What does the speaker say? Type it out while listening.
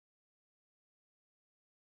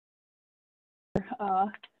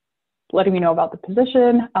letting me know about the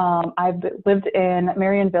position. I've lived in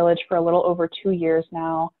Merion Village for a little over 2 years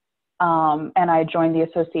now, and I joined the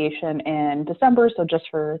association in December, so just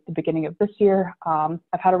for the beginning of this year. I've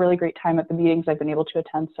had a really great time at the meetings I've been able to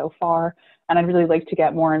attend so far, and I'd really like to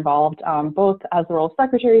get more involved, both as the role of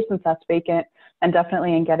secretary, since that's vacant, and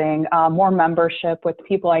definitely in getting more membership with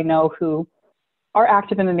people I know who are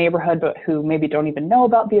active in the neighborhood, but who maybe don't even know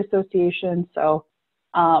about the association. So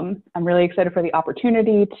I'm really excited for the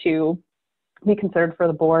opportunity to be considered for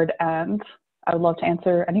the board, and I would love to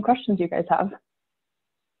answer any questions you guys have.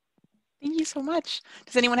 Thank you so much.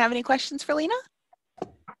 Does anyone have any questions for Lena?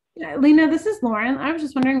 Yeah, Lena, this is Lauren. I was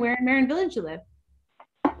just wondering where in Merion Village you live.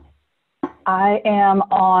 I am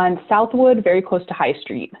on Southwood, very close to High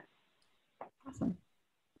Street. Awesome.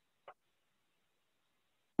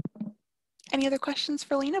 Any other questions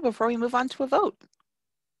for Lena before we move on to a vote?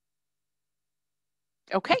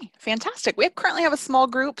 Okay, fantastic. We currently have a small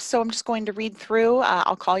group, so I'm just going to read through.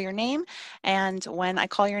 I'll call your name, and when I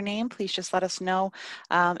call your name, please just let us know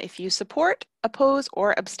if you support, oppose,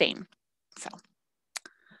 or abstain. So,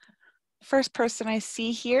 first person I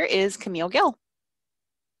see here is Camille Gill.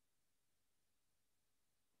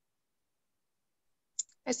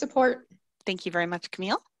 I support. Thank you very much,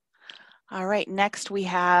 Camille. All right, next we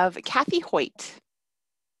have Kathy Hoyt.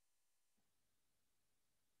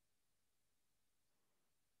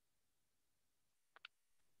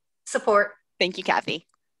 Support. Thank you, Kathy.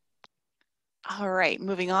 All right,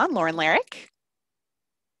 moving on, Lauren Larrick.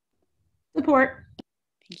 Support.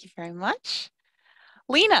 Thank you very much.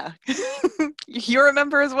 Lena, you're a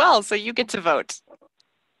member as well, so you get to vote.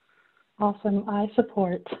 Awesome, I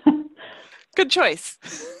support. Good choice.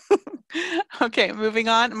 Okay, moving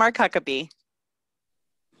on, Mark Huckabee.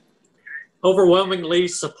 Overwhelmingly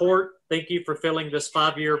support. Thank you for filling this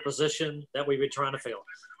 5-year position that we've been trying to fill.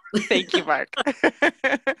 Thank you, Mark.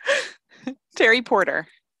 Terry Porter.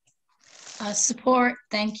 Support.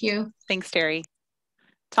 Thank you. Thanks, Terry.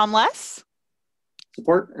 Tom Less.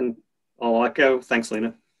 Support, and I'll echo. Thanks,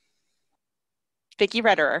 Lena. Vicki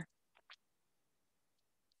Redderer.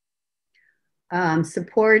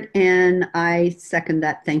 Support, and I second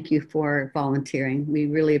that. Thank you for volunteering. We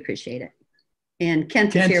really appreciate it. And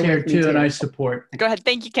Kent's here with me too, and I support. Go ahead.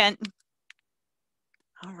 Thank you, Kent.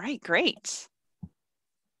 All right, great.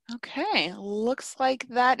 Okay, looks like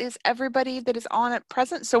that is everybody that is on at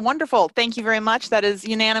present. So wonderful. Thank you very much. That is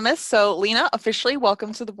unanimous. So Lena, officially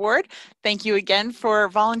welcome to the board. Thank you again for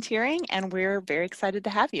volunteering, and we're very excited to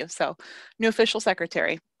have you. So new official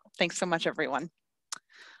secretary. Thanks so much, everyone.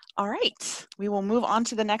 All right, we will move on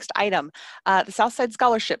to the next item, the Southside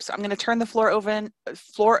Scholarship. So I'm going to turn the floor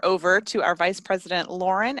over to our Vice President,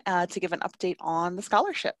 Lauren, to give an update on the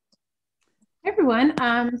scholarship. Hey everyone.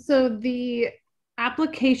 So the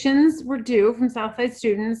applications were due from Southside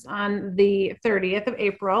students on the 30th of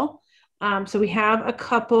April. So we have a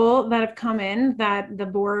couple that have come in that the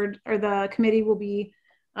board or the committee will be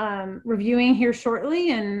reviewing here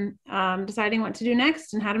shortly and deciding what to do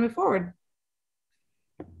next and how to move forward.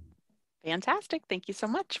 Fantastic. Thank you so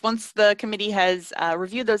much. Once the committee has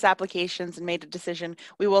reviewed those applications and made a decision,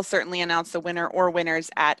 we will certainly announce the winner or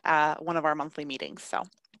winners at one of our monthly meetings. So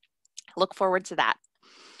look forward to that.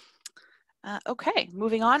 Okay,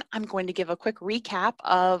 moving on, I'm going to give a quick recap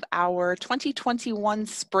of our 2021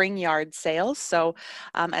 spring yard sales. So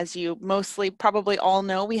as you mostly probably all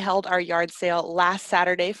know, we held our yard sale last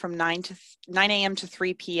Saturday from 9 a.m. to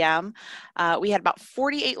 3 p.m. We had about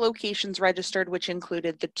 48 locations registered, which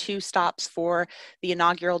included the 2 stops for the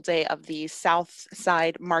inaugural day of the South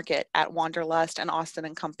Side Market at Wanderlust and Austin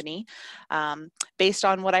and Company. Based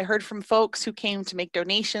on what I heard from folks who came to make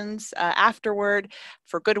donations afterward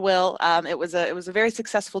for Goodwill, it was a very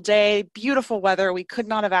successful day, beautiful weather. We could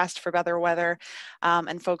not have asked for better weather,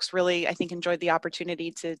 and folks really, I think, enjoyed the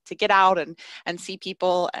opportunity to get out and see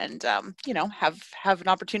people and you know, have an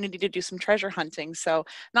opportunity to do some treasure hunting. So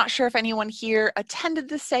not sure if anyone here attended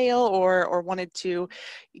the sale or wanted to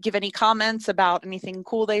give any comments about anything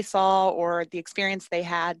cool they saw or the experience they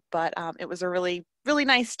had, but it was a really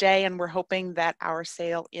nice day, and we're hoping that our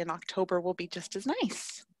sale in October will be just as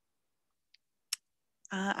nice.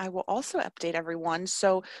 I will also update everyone.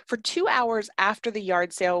 So for 2 hours after the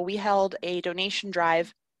yard sale, we held a donation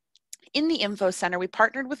drive in the info center. We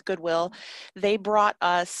partnered with Goodwill. They brought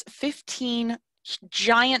us 15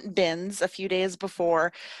 giant bins a few days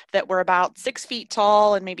before that were about 6 feet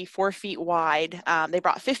tall and maybe 4 feet wide. They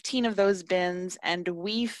brought 15 of those bins and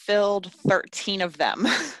we filled 13 of them.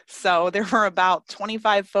 So there were about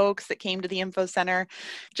 25 folks that came to the info center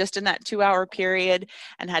just in that 2-hour period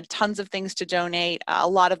and had tons of things to donate. A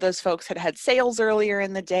lot of those folks had had sales earlier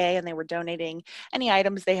in the day and they were donating any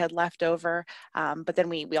items they had left over. But then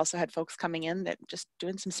we also had folks coming in that just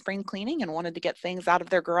doing some spring cleaning and wanted to get things out of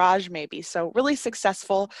their garage maybe. So really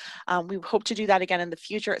successful. We hope to do that again in the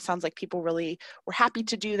future. It sounds like people really were happy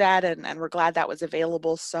to do that and we're glad that was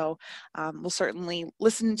available. So we'll certainly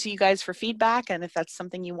listen to you guys for feedback. And if that's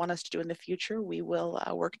something you want us to do in the future, we will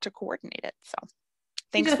work to coordinate it. So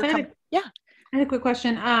thanks for coming. Yeah. I had a quick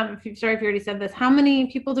question. Sorry if you already said this. How many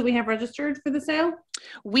people do we have registered for the sale?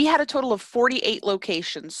 We had a total of 48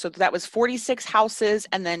 locations. So that was 46 houses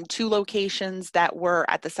and then 2 locations that were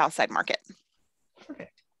at the Southside Market.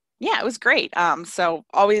 Perfect. Yeah, it was great. So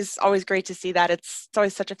always great to see that. It's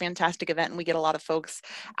always such a fantastic event, and we get a lot of folks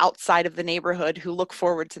outside of the neighborhood who look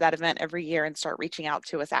forward to that event every year and start reaching out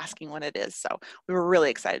to us asking when it is. So we were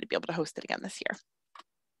really excited to be able to host it again this year.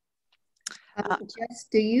 Jess,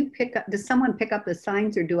 does someone pick up the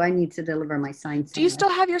signs or do I need to deliver my signs? Do you still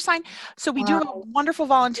have your sign? So we do have a wonderful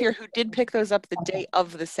volunteer who did pick those up the day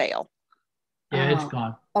of the sale. Yeah, it's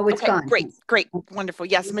gone. Oh, it's gone. Great, wonderful.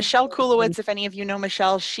 Yes, Michelle Kulowitz, if any of you know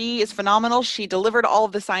Michelle, she is phenomenal. She delivered all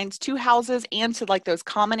of the signs to houses and to like those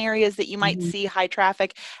common areas that you might see high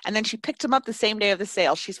traffic. And then she picked them up the same day of the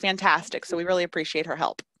sale. She's fantastic. So we really appreciate her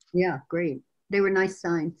help. Yeah, great. They were nice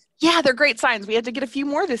signs. Yeah, they're great signs. We had to get a few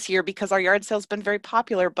more this year because our yard sale's been very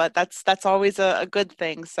popular, but that's always a good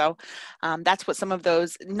thing. So that's what some of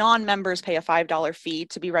those non-members pay, a $5 fee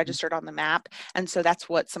to be registered on the map. And so that's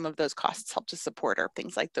what some of those costs help to support, are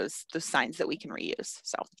things like those signs that we can reuse.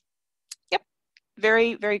 So yep,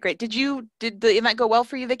 very, very great. Did the event go well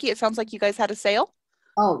for you, Vicki? It sounds like you guys had a sale.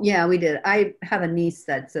 Oh, yeah, we did. I have a niece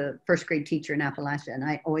that's a first grade teacher in Appalachia, and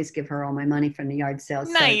I always give her all my money from the yard sales.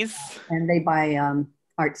 Nice. So, and they buy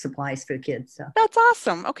art supplies for the kids. So that's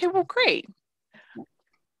awesome. Okay, well, great.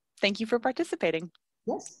 Thank you for participating.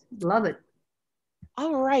 Yes, love it.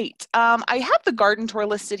 All right. I have the garden tour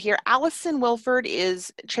listed here. Allison Wilford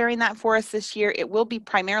is chairing that for us this year. It will be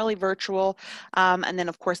primarily virtual. And then,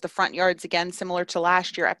 of course, the front yards, again, similar to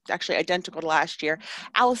last year, actually identical to last year.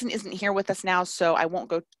 Allison isn't here with us now, so I won't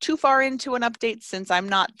go too far into an update since I'm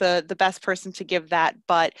not the best person to give that.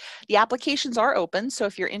 But the applications are open. So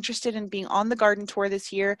if you're interested in being on the garden tour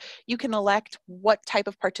this year, you can elect what type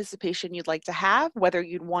of participation you'd like to have, whether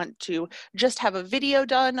you'd want to just have a video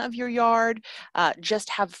done of your yard,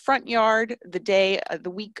 just have front yard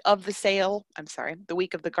the week of the sale, the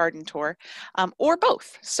week of the garden tour, or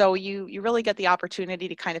both. So you really get the opportunity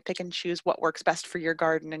to kind of pick and choose what works best for your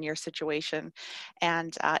garden and your situation.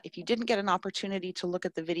 And if you didn't get an opportunity to look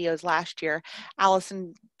at the videos last year,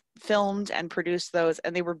 Allison filmed and produced those,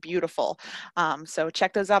 and they were beautiful. So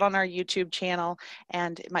check those out on our YouTube channel,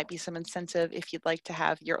 and it might be some incentive if you'd like to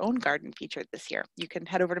have your own garden featured this year. You can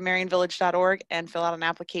head over to merionvillage.org and fill out an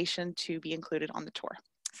application to be included on the tour.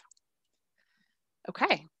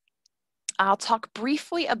 Okay. I'll talk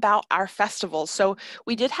briefly about our festival. So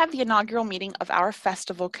we did have the inaugural meeting of our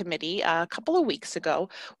festival committee a couple of weeks ago.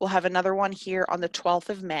 We'll have another one here on the 12th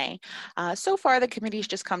of May. So far, the committee's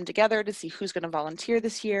just come together to see who's going to volunteer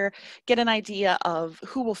this year, get an idea of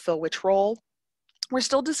who will fill which role. We're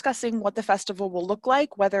still discussing what the festival will look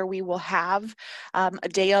like, whether we will have a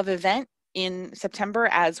day of event in September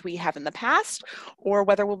as we have in the past, or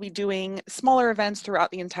whether we'll be doing smaller events throughout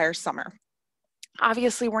the entire summer.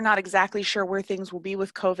 Obviously, we're not exactly sure where things will be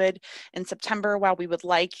with COVID in September. While we would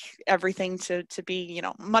like everything to be,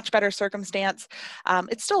 much better circumstance,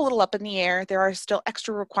 it's still a little up in the air. There are still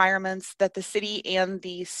extra requirements that the city and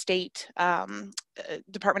the state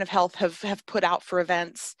Department of Health have put out for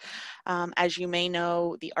events. As you may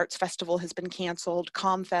know, the Arts Festival has been canceled.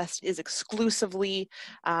 ComFest is exclusively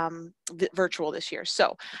virtual this year.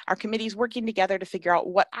 So our committee is working together to figure out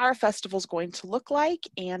what our festival is going to look like,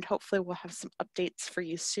 and hopefully we'll have some updates for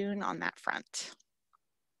you soon on that front.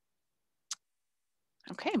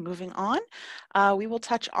 Okay, moving on. We will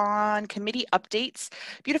touch on committee updates.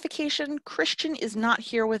 Beautification, Christian is not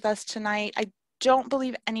here with us tonight. I don't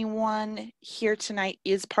believe anyone here tonight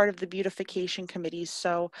is part of the beautification committee,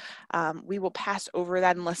 so we will pass over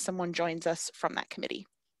that unless someone joins us from that committee.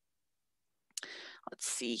 Let's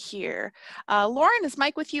see here. Lauren, is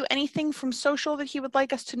Mike with you? Anything from social that he would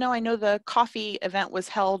like us to know? I know the coffee event was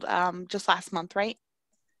held just last month, right?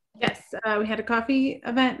 Yes, we had a coffee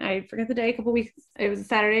event. I forget the day, a couple weeks. It was a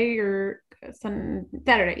Saturday or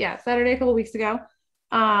Saturday. Yeah, Saturday a couple weeks ago.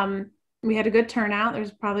 we had a good turnout.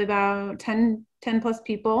 There's probably about 10 plus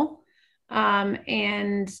people.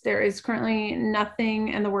 And there is currently nothing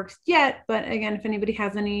in the works yet. But again, if anybody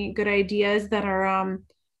has any good ideas that are,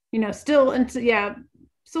 still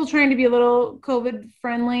still trying to be a little COVID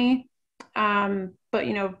friendly, but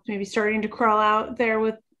maybe starting to crawl out there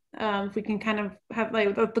with, if we can kind of have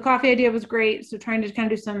like the coffee idea was great. So trying to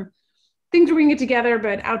kind of do some things where we can get together,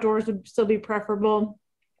 but outdoors would still be preferable.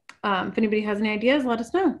 If anybody has any ideas, let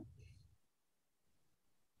us know.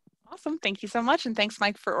 Awesome. Thank you so much. And thanks,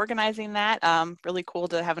 Mike, for organizing that. Really cool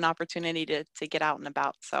to have an opportunity to get out and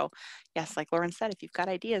about. So yes, like Lauren said, if you've got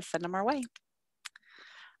ideas, send them our way.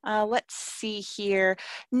 Let's see here.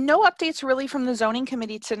 No updates really from the zoning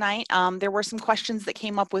committee tonight. There were some questions that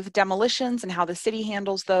came up with demolitions and how the city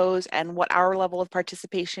handles those and what our level of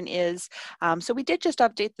participation is. So we did just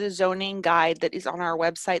update the zoning guide that is on our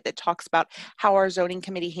website that talks about how our zoning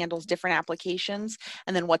committee handles different applications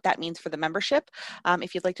and then what that means for the membership.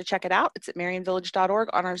 If you'd like to check it out, it's at merionvillage.org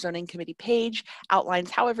on our zoning committee page, outlines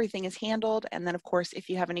how everything is handled. And then of course, if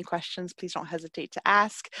you have any questions, please don't hesitate to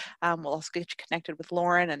ask. We'll also get you connected with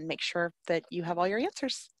Lauren and make sure that you have all your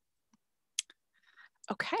answers.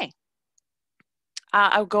 Okay.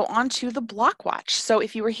 I'll go on to the block watch. So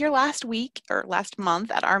if you were here last week or last month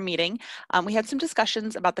at our meeting, we had some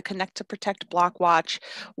discussions about the Connect to Protect block watch,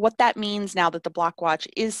 what that means now that the block watch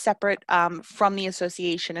is separate from the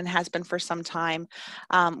association and has been for some time.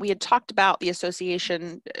 We had talked about the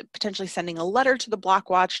association potentially sending a letter to the block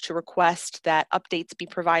watch to request that updates be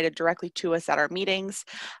provided directly to us at our meetings.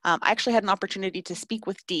 I actually had an opportunity to speak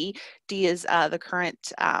with Dee. Dee is the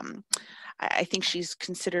current I think she's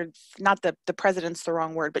considered, not the president's the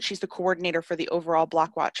wrong word, but she's the coordinator for the overall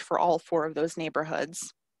block watch for all 4 of those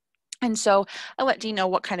neighborhoods. And so I let Dee know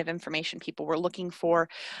what kind of information people were looking for,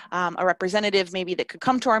 a representative maybe that could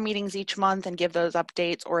come to our meetings each month and give those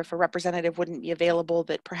updates, or if a representative wouldn't be available,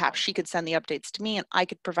 that perhaps she could send the updates to me and I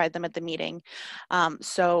could provide them at the meeting.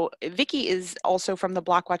 So Vicki is also from the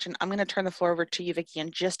Block Watch, and I'm going to turn the floor over to you, Vicki, in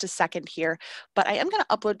just a second here, but I am going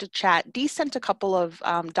to upload to chat. Dee sent a couple of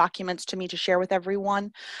documents to me to share with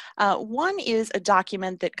everyone. One is a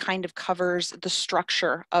document that kind of covers the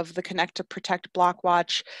structure of the Connect to Protect Block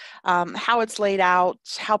Watch, how it's laid out,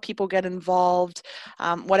 how people get involved,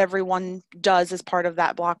 what everyone does as part of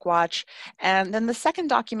that block watch. And then the second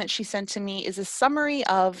document she sent to me is a summary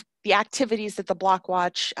of the activities that the block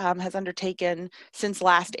watch has undertaken since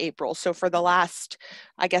last April. So for the last,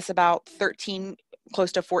 I guess, about 13,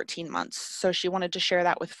 close to 14 months. So she wanted to share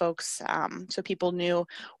that with folks so people knew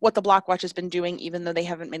what the block watch has been doing, even though they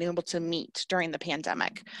haven't been able to meet during the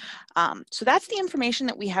pandemic. So that's the information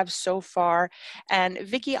that we have so far. And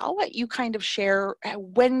Vicki, I'll let you kind of share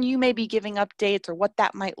when you may be giving updates or what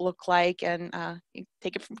that might look like, and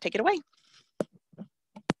take it away.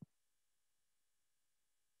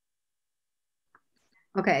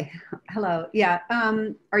 Okay. Hello. Yeah.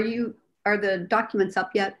 Are the documents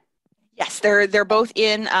up yet? Yes, they're both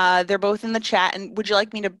in the chat. And would you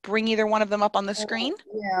like me to bring either one of them up on the screen?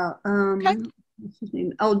 Yeah. Okay.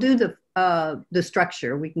 I'll do the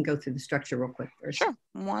structure. We can go through the structure real quick first. Sure.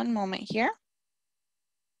 One moment here.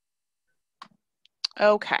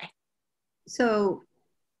 Okay. So,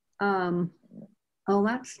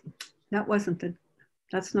 that's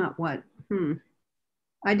not what.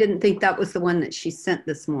 I didn't think that was the one that she sent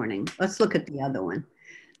this morning. Let's look at the other one.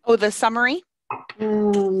 Oh, the summary?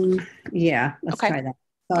 Yeah, let's try that.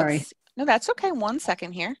 Sorry. No, that's okay. 1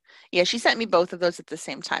 second here. Yeah, she sent me both of those at the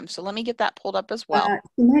same time. So let me get that pulled up as well.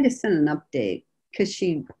 She might have sent an update because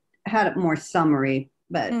she had it more summary,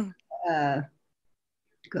 but go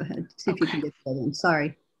ahead. See if you can get that in.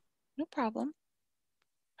 Sorry. No problem.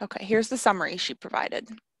 Okay, here's the summary she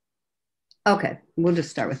provided. Okay, we'll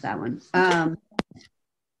just start with that one.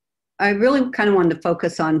 I really kind of wanted to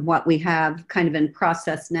focus on what we have kind of in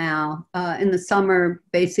process now. In the summer,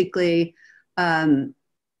 basically, a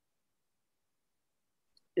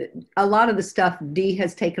lot of the stuff Dee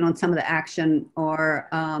has taken on some of the action, or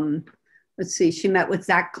let's see, she met with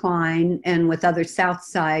Zach Klein and with other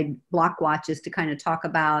Southside block watches to kind of talk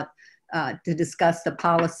about, to discuss the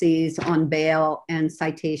policies on bail and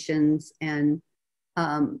citations and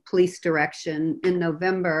police direction. In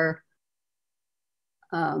November,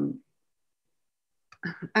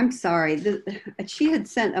 I'm sorry, she had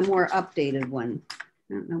sent a more updated one. I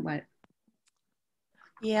don't know what.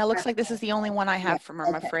 Yeah, it looks like this is the only one I have from her,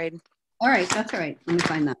 I'm afraid. All right, that's all right. Let me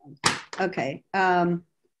find that one. Okay.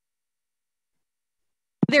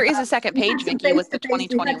 There is a second page, Vicki, with the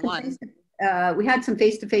 2021. We had some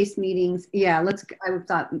face-to-face meetings. Yeah, I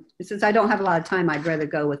thought, since I don't have a lot of time, I'd rather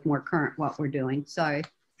go with more current what we're doing. Sorry.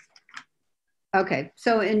 Okay,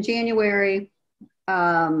 so in January,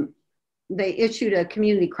 they issued a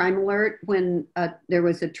community crime alert when there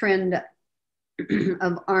was a trend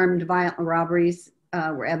of armed violent robberies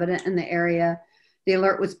were evident in the area. The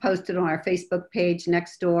alert was posted on our Facebook page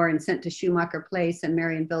next door and sent to Schumacher Place and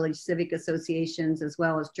Merion Village Civic Associations, as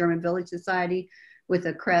well as German Village Society, with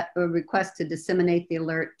a request to disseminate the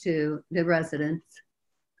alert to the residents.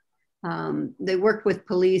 They worked with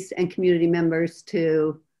police and community members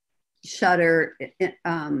to shutter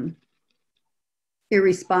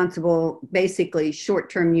irresponsible, basically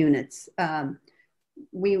short-term units.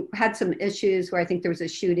 We had some issues where I think there was a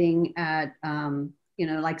shooting at,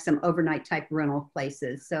 like some overnight type rental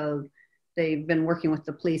places. So they've been working with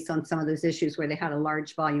the police on some of those issues where they had a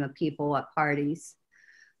large volume of people at parties.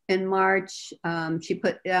 In March, she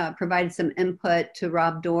provided some input to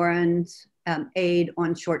Rob Doran's aid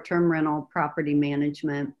on short-term rental property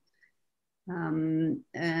management. And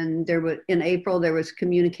in April, there was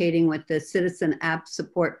communicating with the citizen app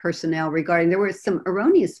support personnel regarding, there were some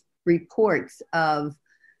erroneous reports of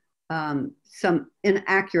some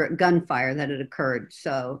inaccurate gunfire that had occurred.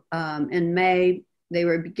 So in May, they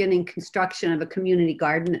were beginning construction of a community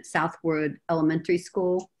garden at Southwood Elementary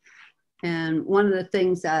School. And one of the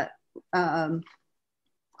things that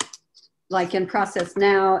like in process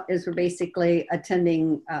now is we're basically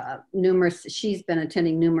attending she's been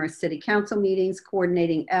attending numerous city council meetings,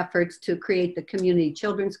 coordinating efforts to create the community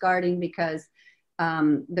children's garden, because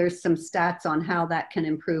there's some stats on how that can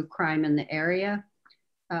improve crime in the area.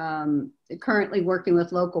 Currently working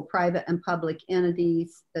with local private and public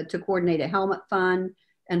entities to coordinate a helmet fund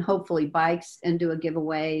and hopefully bikes, and do a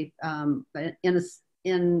giveaway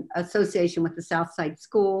in association with the Southside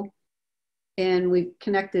School. And we've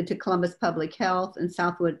connected to Columbus Public Health and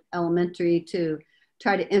Southwood Elementary to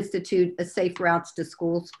try to institute a Safe Routes to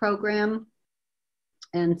Schools program.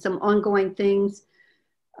 And some ongoing things,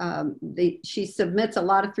 she submits a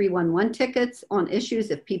lot of 311 tickets on issues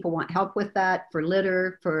if people want help with that, for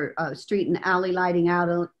litter, for street and alley lighting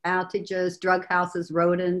outages, drug houses,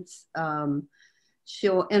 rodents.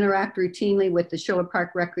 She'll interact routinely with the Schiller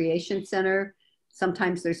Park Recreation Center.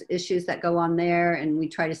 Sometimes there's issues that go on there, and we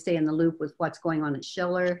try to stay in the loop with what's going on at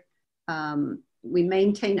Schiller. We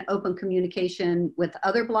maintain open communication with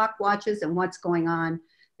other block watches and what's going on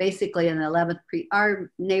basically in the 11th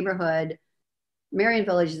our neighborhood. Merion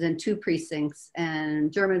Village is in 2 precincts,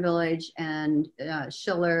 and German Village and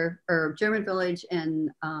Schiller, or German Village and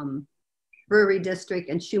Brewery District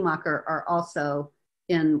and Schumacher are also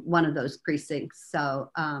in one of those precincts.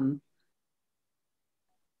 So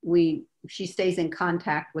she stays in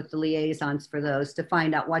contact with the liaisons for those to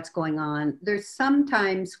find out what's going on. There's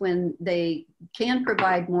sometimes when they can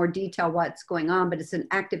provide more detail what's going on, but it's an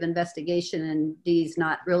active investigation and Dee's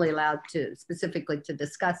not really allowed to specifically to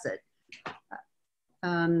discuss it.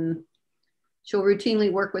 She'll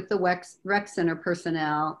routinely work with the rec center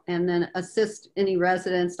personnel and then assist any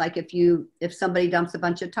residents. Like if somebody dumps a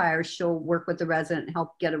bunch of tires, she'll work with the resident and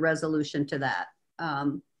help get a resolution to that.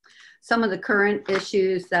 Some of the current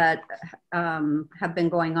issues that have been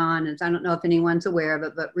going on is, I don't know if anyone's aware of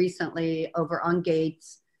it, but recently over on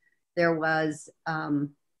Gates, there was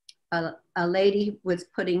a lady was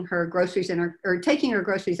putting her groceries in or taking her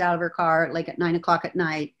groceries out of her car like at 9 o'clock at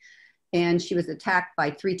night. And she was attacked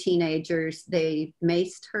by 3 teenagers. They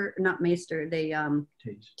maced her, not maced her, they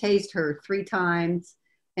tased her 3 times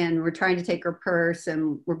and were trying to take her purse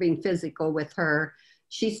and were being physical with her.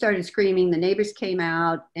 She started screaming. The neighbors came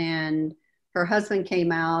out and her husband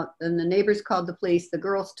came out, and the neighbors called the police. The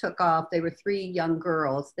girls took off. They were 3 young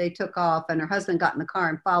girls. They took off and her husband got in the car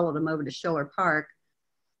and followed them over to Schiller Park.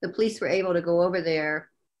 The police were able to go over there,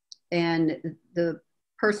 and the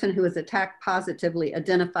person who was attacked positively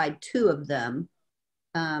identified 2 of them.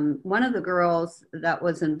 One of the girls that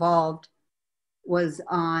was involved was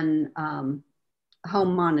on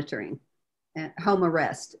home monitoring, home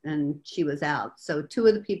arrest, and she was out. So 2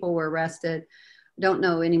 of the people were arrested. Don't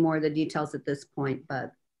know any more of the details at this point,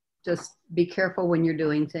 but just be careful when you're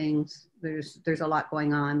doing things. There's a lot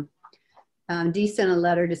going on. Dee sent a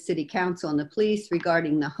letter to City Council and the police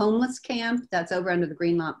regarding the homeless camp that's over under the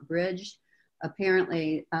Greenlawn Bridge.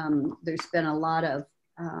 Apparently, there's been a lot of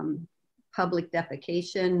public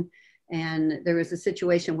defecation, and there was a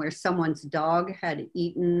situation where someone's dog had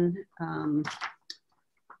eaten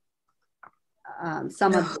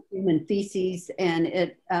some of the human feces, and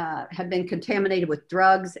it had been contaminated with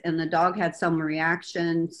drugs, and the dog had some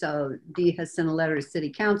reaction. So Dee has sent a letter to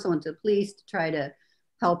City Council and to police to try to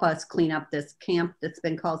help us clean up this camp that's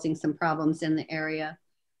been causing some problems in the area.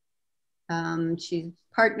 She's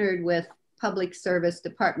partnered with Public Service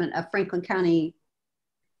Department of Franklin County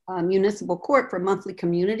municipal court for monthly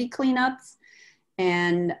community cleanups.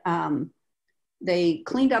 And they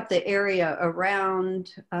cleaned up the area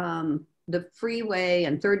around the freeway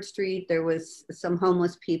and 3rd Street. There was some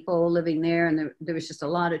homeless people living there, and there was just a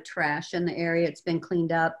lot of trash in the area. It's been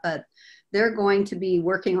cleaned up, but they're going to be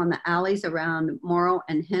working on the alleys around Morrow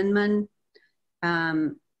and Hinman.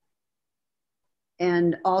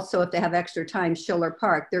 And also, if they have extra time, Schiller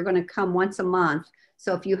Park. They're going to come once a month.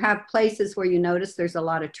 So if you have places where you notice there's a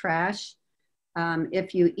lot of trash,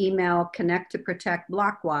 if you email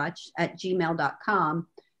connect2protect-blockwatch@gmail.com,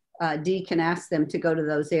 Dee can ask them to go to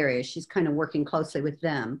those areas. She's kind of working closely with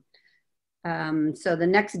them. So the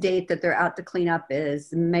next date that they're out to clean up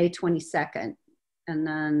is May 22nd. And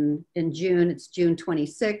then in June, it's June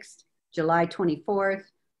 26th, July 24th,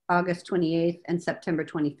 August 28th, and September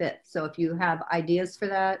 25th. So if you have ideas for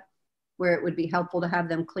that, where it would be helpful to have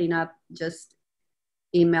them clean up, just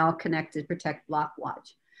email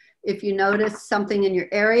connect2protect-blockwatch. If you notice something in your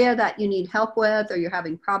area that you need help with or you're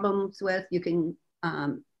having problems with, you can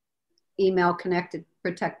email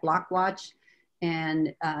connect2protect-blockwatch,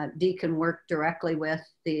 and Dee can work directly with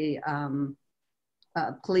the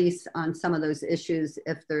police on some of those issues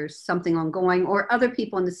if there's something ongoing, or other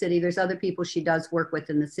people in the city. There's other people she does work with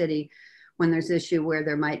in the city when there's issue where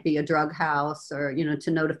there might be a drug house, or, you know,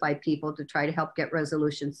 to notify people to try to help get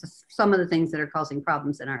resolutions. Some of the things that are causing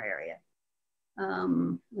problems in our area.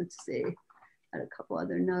 Let's see, I had a couple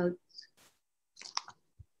other notes.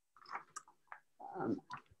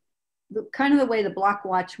 Kind of the way the Block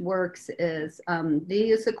Watch works is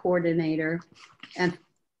Dee is the coordinator, and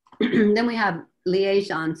then we have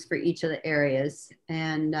liaisons for each of the areas.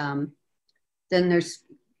 And then there's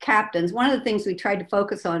captains. One of the things we tried to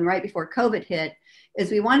focus on right before COVID hit is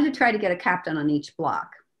we wanted to try to get a captain on each block.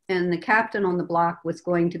 And the captain on the block was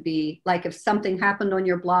going to be, like, if something happened on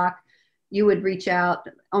your block, you would reach out.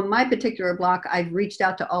 On my particular block, I've reached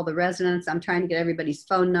out to all the residents. I'm trying to get everybody's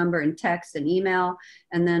phone number and text and email.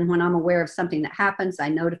 And then when I'm aware of something that happens, I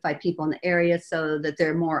notify people in the area so that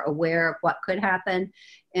they're more aware of what could happen.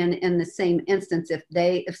 And in the same instance,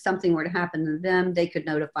 if something were to happen to them, they could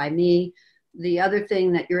notify me. The other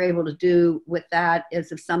thing that you're able to do with that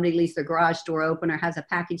is if somebody leaves their garage door open or has a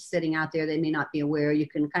package sitting out there they may not be aware, you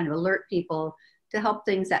can kind of alert people to help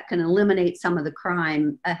things that can eliminate some of the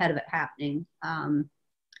crime ahead of it happening. And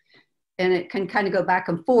it can kind of go back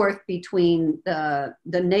and forth between the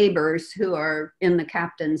neighbors who are in the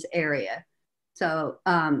captain's area. So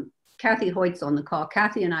Kathy Hoyt's on the call.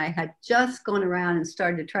 Kathy and I had just gone around and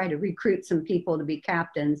started to try to recruit some people to be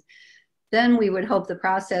captains. Then we would hope the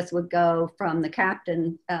process would go from the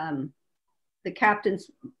captain. The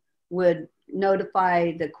captains would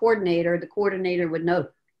notify the coordinator would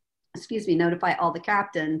notify all the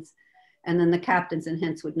captains, and then the captains and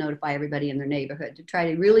hints would notify everybody in their neighborhood to try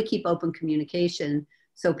to really keep open communication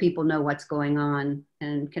so people know what's going on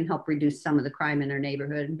and can help reduce some of the crime in their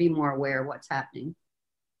neighborhood and be more aware of what's happening.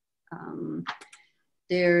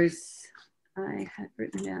 There's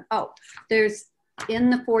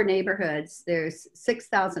in the 4 neighborhoods, there's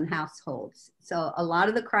 6,000 households. So a lot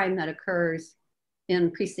of the crime that occurs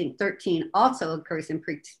in precinct 13 also occurs in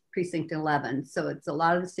precinct 11. So it's a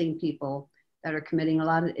lot of the same people that are committing a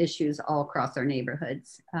lot of issues all across our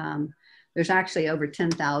neighborhoods. There's actually over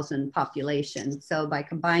 10,000 population. So by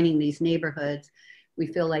combining these neighborhoods, we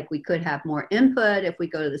feel like we could have more input if we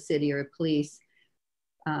go to the city or police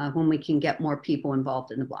when we can get more people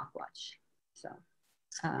involved in the Block Watch. So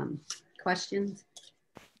questions?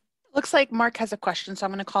 Looks like Mark has a question, so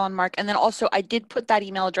I'm going to call on Mark. And then also, I did put that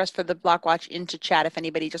email address for the Block Watch into chat if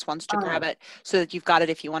anybody just wants to grab it, so that you've got it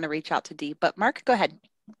if you want to reach out to Dee. But Mark, go ahead.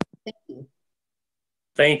 Thank you.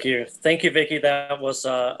 Thank you. Thank you, Vicki. That was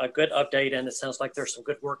a good update, and it sounds like there's some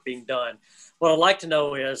good work being done. What I'd like to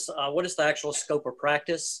know is what is the actual scope of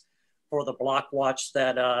practice for the Block Watch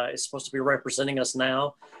that is supposed to be representing us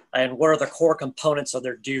now, and what are the core components of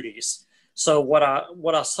their duties? So what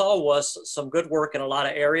I saw was some good work in a lot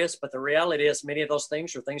of areas, but the reality is many of those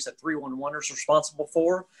things are things that 311 is responsible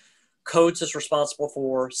for, codes is responsible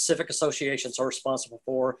for, civic associations are responsible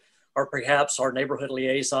for, or perhaps our neighborhood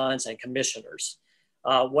liaisons and commissioners.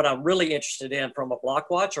 What I'm really interested in from a Block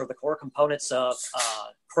Watch are the core components of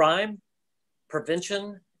crime,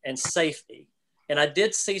 prevention, and safety. And I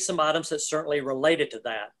did see some items that certainly related to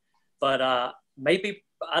that, but maybe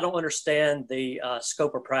I don't understand the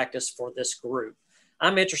scope of practice for this group.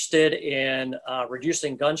 I'm interested in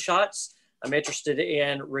reducing gunshots. I'm interested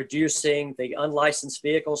in reducing the unlicensed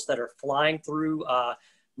vehicles that are flying through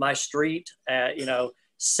my street at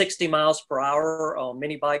 60 miles per hour on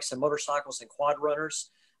mini bikes and motorcycles and quad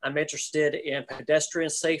runners. I'm interested in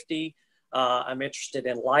pedestrian safety. I'm interested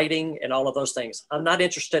in lighting and all of those things. I'm not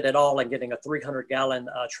interested at all in getting a 300-gallon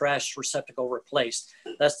trash receptacle replaced.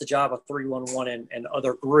 That's the job of 311 and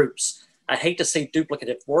other groups. I hate to see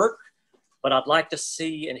duplicative work, but I'd like to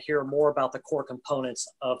see and hear more about the core components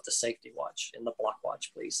of the safety watch and the block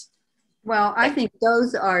watch, please. Well, I think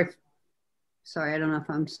those are, sorry, I don't know if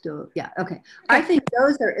I'm still, yeah, okay. I think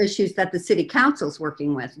those are issues that the city council's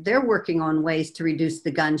working with. They're working on ways to reduce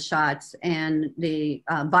the gunshots and the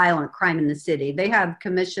violent crime in the city. They have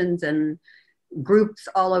commissions and groups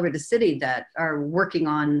all over the city that are working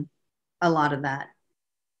on a lot of that.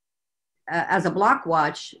 As a block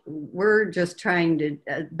watch, we're just trying to,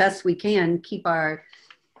 best we can, keep our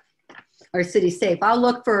city safe. I'll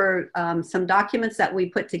look for some documents that we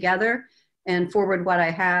put together and forward what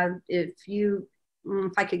I have. If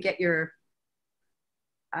I could get your,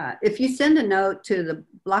 if you send a note to the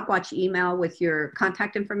block watch email with your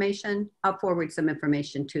contact information, I'll forward some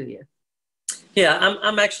information to you. Yeah,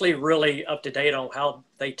 I'm actually really up to date on how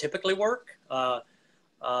they typically work.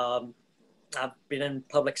 I've been in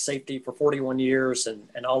public safety for 41 years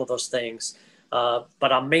and all of those things,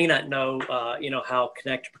 but I may not know, how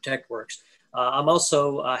Connect to Protect works. I'm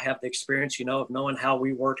also have the experience, of knowing how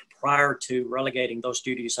we worked prior to relegating those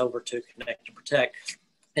duties over to Connect to Protect.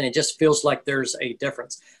 And it just feels like there's a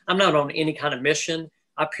difference. I'm not on any kind of mission.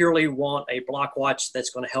 I purely want a block watch that's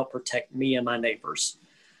going to help protect me and my neighbors.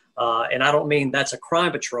 And I don't mean that's a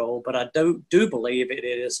crime patrol, but I do believe it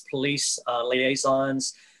is police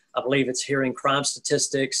liaisons. I believe it's hearing crime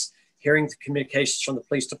statistics, hearing the communications from the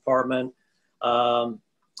police department. I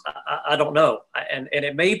don't know. And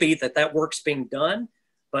it may be that work's being done,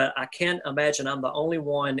 but I can't imagine I'm the only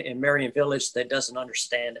one in Merion Village that doesn't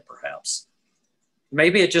understand it, perhaps.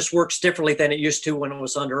 Maybe it just works differently than it used to when it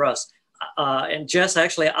was under us. And Jess,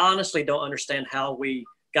 actually, I honestly don't understand how we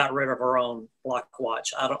got rid of our own block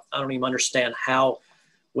watch. I don't even understand how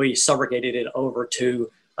we segregated it over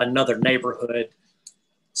to another neighborhood.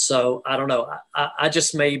 So I don't know. I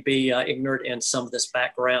just may be ignorant in some of this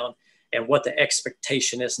background and what the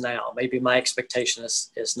expectation is now. Maybe my expectation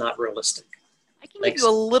is not realistic. I can give you a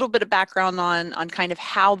little bit of background on kind of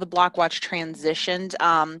how the block watch transitioned.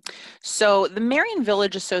 So the Merion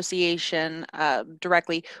Village Association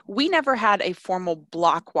directly, we never had a formal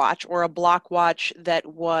block watch or a block watch that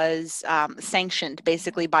was sanctioned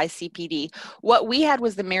basically by CPD. What we had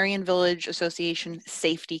was the Merion Village Association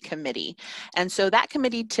Safety Committee. And so that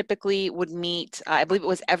committee typically would meet, I believe it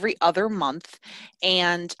was every other month.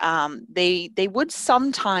 And they would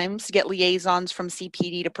sometimes get liaisons from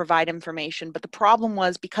CPD to provide information, but the problem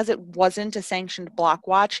was because it wasn't a sanctioned block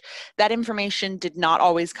watch, that information did not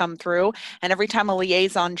always come through. And every time a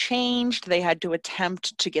liaison changed, they had to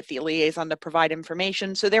attempt to get the liaison to provide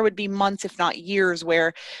information. So there would be months, if not years,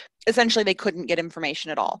 where essentially they couldn't get information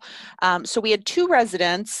at all. So we had two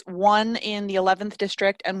residents, one in the 11th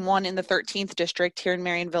district and one in the 13th district here in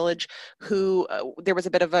Merion Village, who there was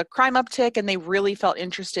a bit of a crime uptick and they really felt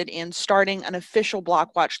interested in starting an official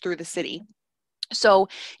block watch through the city. So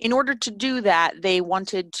in order to do that, they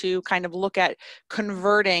wanted to kind of look at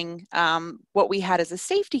converting what we had as a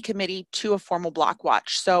safety committee to a formal block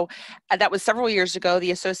watch. So that was several years ago.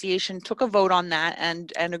 The association took a vote on that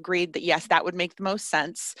and agreed that, yes, that would make the most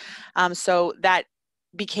sense. So that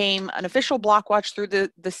became an official block watch through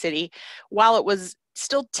the city. While it was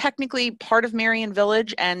still technically part of Merion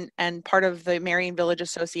Village and part of the Merion Village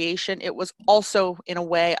Association, it was also, in a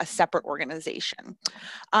way, a separate organization.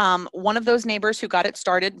 One of those neighbors who got it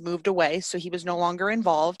started moved away, so he was no longer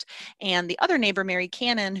involved. And the other neighbor, Mary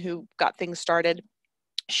Cannon, who got things started,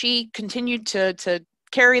 she continued to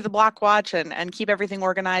carry the block watch and keep everything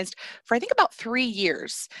organized for I think about 3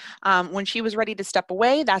 years. When she was ready to step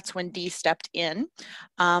away, that's when Dee stepped in.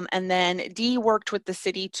 And then Dee worked with the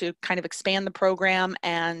city to kind of expand the program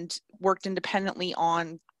and worked independently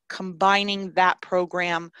on combining that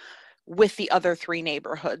program with the other 3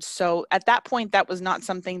 neighborhoods. So at that point, that was not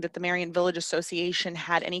something that the Merion Village Association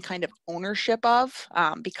had any kind of ownership of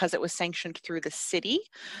because it was sanctioned through the city.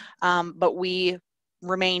 But we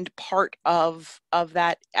remained part of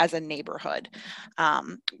that as a neighborhood.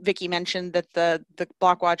 Vicki mentioned that the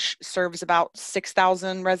block watch serves about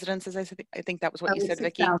 6,000 residences. I think that was what you said,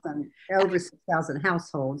 Vicki. Over 6,000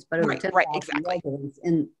 households, but over 10,000 exactly. residents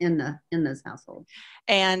in those households.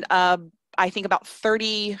 And I think about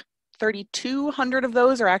 3,200 of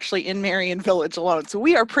those are actually in Merion Village alone. So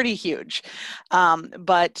we are pretty huge.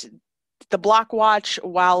 But the block watch,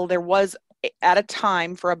 while there was at a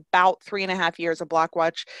time for about 3.5 years a block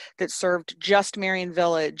watch that served just Merion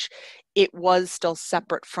Village, it was still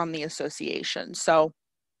separate from the association. So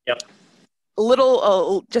yep.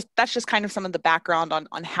 that's just kind of some of the background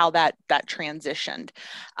on how that transitioned.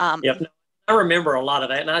 Yep. I remember a lot of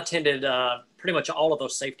that, and I attended pretty much all of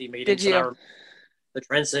those safety meetings. Did you? And I remember the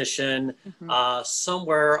transition.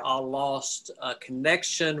 Somewhere I lost a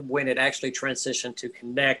connection when it actually transitioned to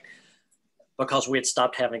connect because we had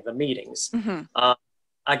stopped having the meetings.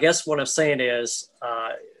 I guess what I'm saying is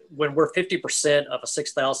when we're 50% of a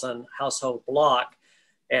 6,000 household block,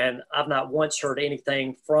 and I've not once heard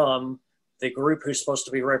anything from the group who's supposed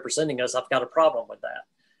to be representing us, I've got a problem with that.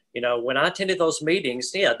 You know, when I attended those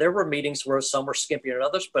meetings, yeah, there were meetings where some were skimpier than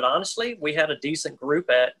others, but honestly, we had a decent group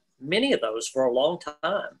at many of those for a long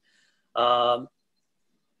time. I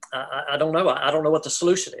don't know. I don't know what the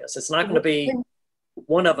solution is. It's not going to be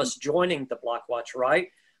one of us joining the block watch, right?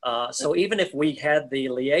 So even if we had the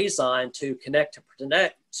liaison to connect,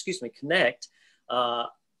 I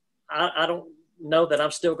don't know that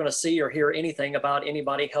I'm still going to see or hear anything about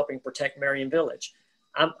anybody helping protect Merion Village.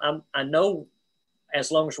 I know as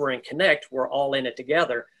long as we're in Connect, we're all in it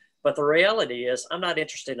together. But the reality is I'm not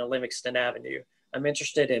interested in Livingston Avenue. I'm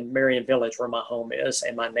interested in Merion Village, where my home is,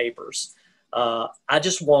 and my neighbors. I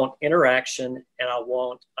just want interaction, and I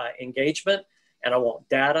want engagement, and I want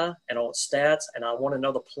data, and I want stats, and I want to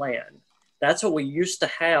know the plan. That's what we used to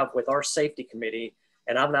have with our safety committee,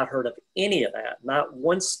 and I've not heard of any of that, not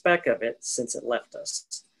one speck of it since it left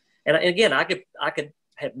us. And again, I could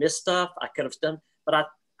have missed stuff, I could have done, but I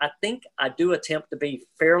think I do attempt to be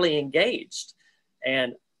fairly engaged,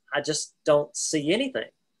 and I just don't see anything,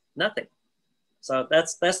 nothing. So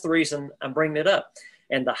that's the reason I'm bringing it up.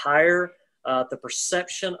 And the higher the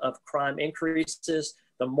perception of crime increases,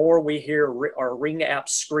 the more we hear our ring apps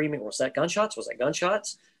screaming, was that gunshots? Was that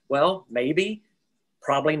gunshots? Well, maybe,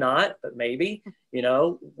 probably not, but maybe. You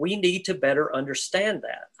know, we need to better understand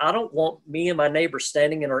that. I don't want me and my neighbor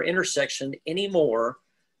standing in our intersection anymore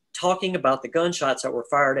talking about the gunshots that were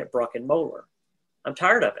fired at Bruck and Moeller. I'm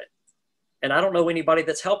tired of it. And I don't know anybody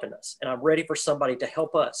that's helping us. And I'm ready for somebody to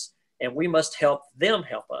help us. And we must help them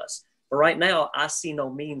help us. But right now, I see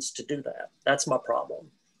no means to do that. That's my problem.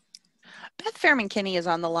 Beth Fairman-Kinney is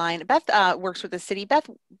on the line. Beth works with the city. Beth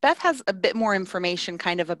has a bit more information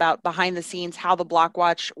kind of about behind the scenes, how the Block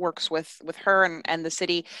Watch works with her and the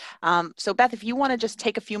city. So Beth, if you want to just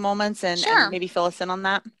take a few moments and maybe fill us in on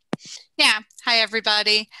that. Yeah. Hi,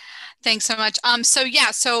 everybody. Thanks so much.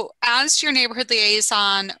 So as your neighborhood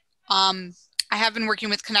liaison, I have been working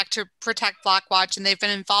with Connect to Protect Block Watch, and they've been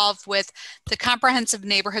involved with the Comprehensive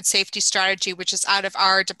Neighborhood Safety Strategy, which is out of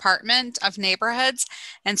our Department of Neighborhoods.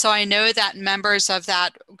 And so I know that members of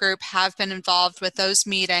that group have been involved with those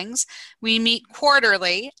meetings. We meet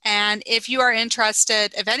quarterly, and if you are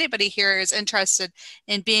interested, if anybody here is interested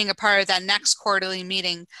in being a part of that next quarterly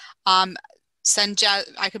meeting, send Jess.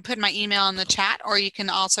 I could put my email in the chat, or you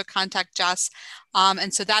can also contact Jess.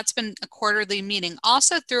 And so that's been a quarterly meeting.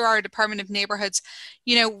 Also through our Department of Neighborhoods,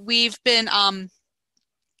 you know, we've been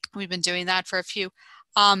doing that for a few.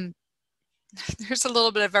 There's a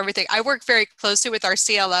little bit of everything. I work very closely with our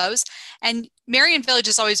CLOs, and Merion Village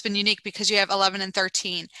has always been unique because you have 11 and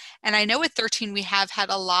 13. And I know with 13, we have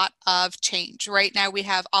had a lot of change. Right now we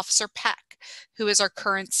have Officer Peck, who is our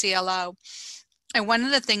current CLO. And one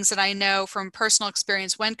of the things that I know from personal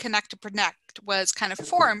experience when Connect to Protect was kind of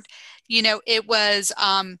formed, you know, it was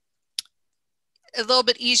a little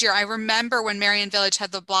bit easier. I remember when Merion Village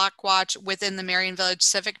had the Block Watch within the Merion Village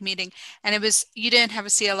Civic meeting, and it was, you didn't have a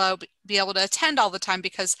CLO be able to attend all the time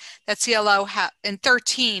because that CLO in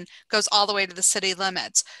 13 goes all the way to the city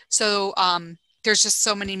limits. So there's just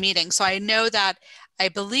so many meetings. So I know that, I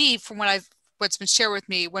believe from what's been shared with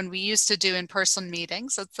me, when we used to do in-person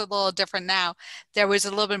meetings, it's a little different now, there was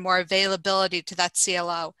a little bit more availability to that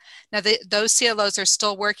CLO. Now, those CLOs are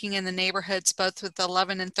still working in the neighborhoods, both with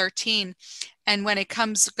 11 and 13. And when it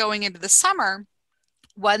comes going into the summer,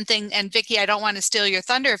 one thing, and Vicki, I don't want to steal your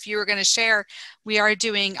thunder, if you were going to share, we are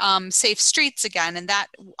doing Safe Streets again, and that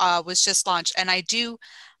was just launched. And I do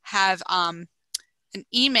have an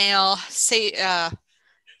email,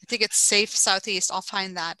 I think it's Safe Southeast, I'll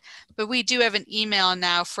find that. But we do have an email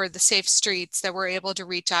now for the Safe Streets that we're able to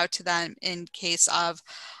reach out to them in case of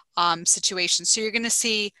situations. So you're going to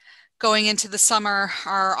see going into the summer,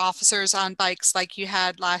 our officers on bikes like you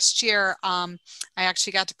had last year. I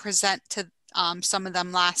actually got to present to some of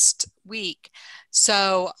them last week.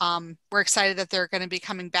 So we're excited that they're going to be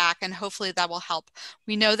coming back, and hopefully that will help.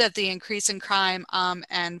 We know that the increase in crime,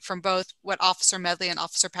 and from both what Officer Medley and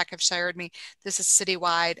Officer Peck have shared me, this is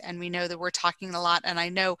citywide, and we know that we're talking a lot. And I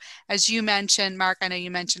know, as you mentioned, Mark, I know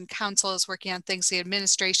you mentioned council is working on things, the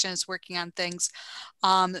administration is working on things.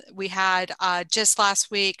 We had just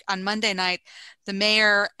last week on Monday night, the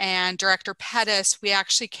mayor and Director Pettis, we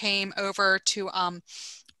actually came over to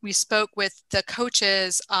we spoke with the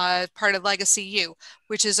coaches, part of Legacy U,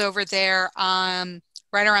 which is over there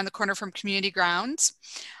right around the corner from Community Grounds.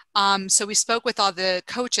 So we spoke with all the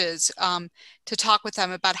coaches to talk with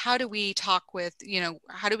them about how do we talk with,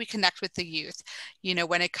 how do we connect with the youth,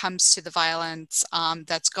 when it comes to the violence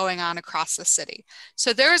that's going on across the city.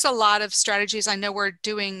 So there's a lot of strategies. I know we're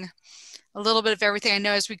doing a little bit of everything. I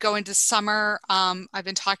know as we go into summer, I've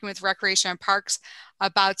been talking with Recreation and Parks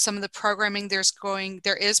about some of the programming. There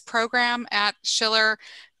is program at Schiller,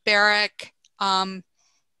 Barrack,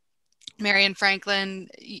 Merion, Franklin,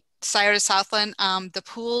 Scioto, Southland. The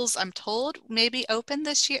pools, I'm told, may be open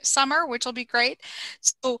this summer, which will be great.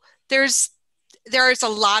 So there's a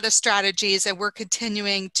lot of strategies, and we're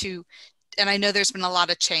continuing to, and I know there's been a lot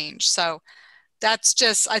of change. So that's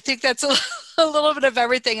just, I think that's a little bit of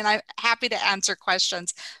everything, and I'm happy to answer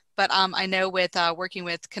questions. But I know with working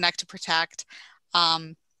with Connect to Protect,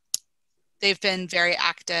 they've been very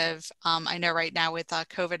active. I know right now with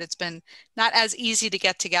COVID, it's been not as easy to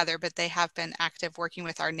get together, but they have been active working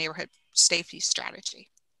with our neighborhood safety strategy.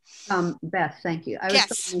 Beth, thank you. I was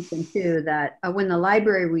Yes. going to mention too that when the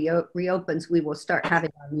library reopens, we will start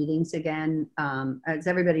having our meetings again. As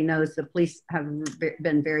everybody knows, the police have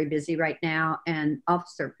been very busy right now, and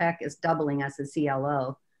Officer Peck is doubling as a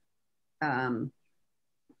CLO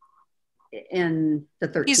in the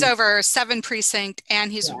 13th. He's over 7 precinct,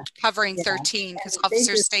 and he's covering 13 because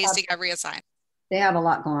officers stays get reassigned. They have a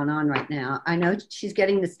lot going on right now. I know she's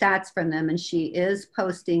getting the stats from them, and she is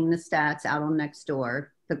posting the stats out on Nextdoor.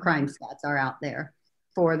 The crime stats are out there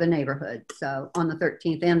for the neighborhood. So on the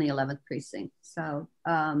 13th and the 11th precinct. So,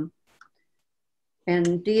 and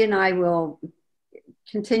Dee and I will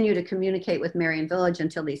continue to communicate with Merion Village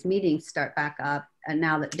until these meetings start back up. And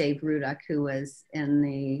now that Dave Rudick, who was in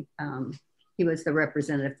the, he was the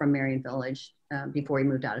representative from Merion Village before he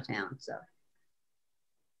moved out of town. So.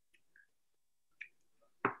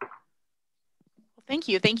 Thank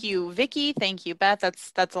you, Vicki. Thank you, Beth.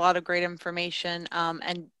 That's a lot of great information.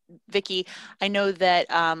 And Vicki, I know that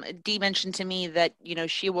Dee mentioned to me that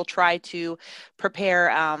she will try to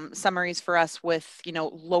prepare summaries for us with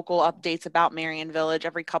local updates about Merion Village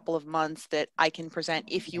every couple of months that I can present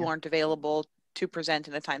if you aren't available to present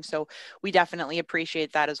in a time. So we definitely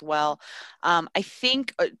appreciate that as well. I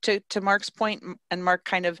think to Mark's point, and Mark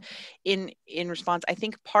kind of in response, I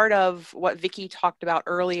think part of what Vicki talked about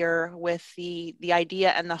earlier with the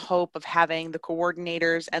idea and the hope of having the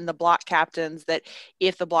coordinators and the block captains, that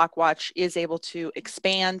if the block watch is able to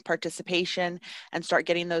expand participation and start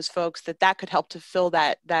getting those folks, that could help to fill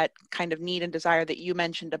that kind of need and desire that you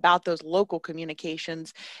mentioned about those local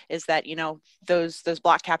communications, is that those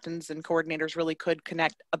block captains and coordinators really could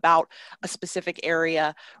connect about a specific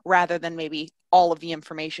area rather than maybe all of the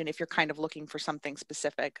information if you're kind of looking for something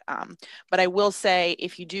specific. But I will say,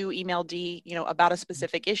 if you do email Dee, about a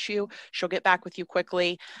specific issue, she'll get back with you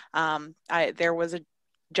quickly. There was a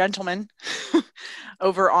gentleman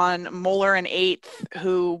over on Moeller and 8th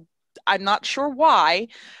who, I'm not sure why,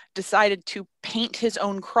 decided to paint his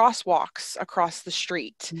own crosswalks across the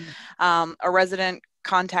street. A resident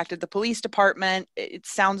contacted the police department. It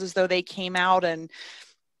sounds as though they came out and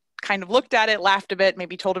kind of looked at it, laughed a bit,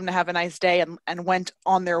 maybe told him to have a nice day, and went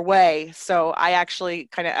on their way. So I actually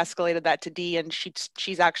kind of escalated that to Dee, and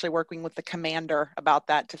she's actually working with the commander about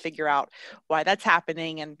that to figure out why that's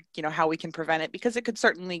happening and how we can prevent it, because it could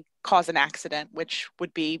certainly cause an accident, which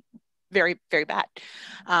would be very, very bad.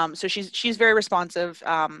 So she's very responsive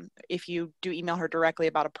if you do email her directly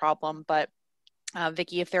about a problem. But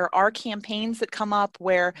Vicki, if there are campaigns that come up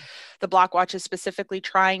where the Block Watch is specifically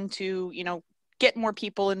trying to, get more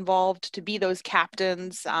people involved to be those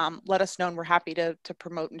captains, let us know, and we're happy to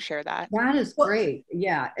promote and share that. That is great.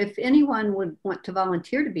 Yeah. If anyone would want to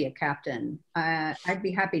volunteer to be a captain, I'd be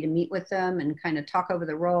happy to meet with them and kind of talk over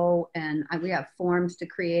the role. And we have forms to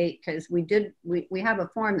create, because we have a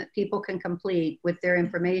form that people can complete with their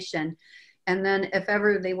information. And then if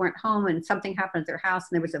ever they weren't home and something happened at their house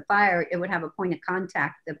and there was a fire, it would have a point of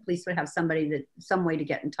contact. The police would have some way to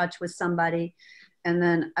get in touch with somebody. And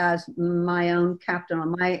then as my own captain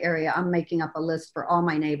on my area, I'm making up a list for all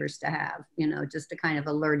my neighbors to have, you know, just to kind of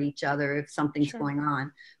alert each other if something's going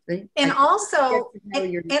on. But and also,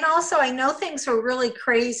 I know things are really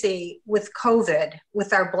crazy with COVID,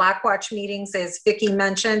 with our Black Watch meetings, as Vicki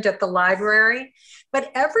mentioned at the library,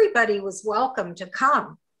 but everybody was welcome to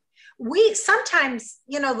come. We sometimes,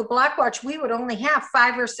 you know, the Black Watch, we would only have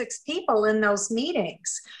 5 or 6 people in those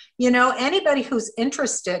meetings. You know, anybody who's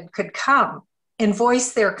interested could come and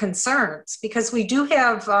voice their concerns, because we do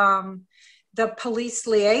have the police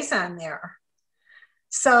liaison there.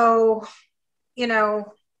 So, you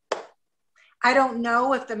know, I don't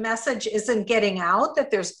know if the message isn't getting out that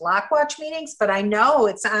there's Black Watch meetings, but I know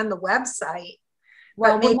it's on the website.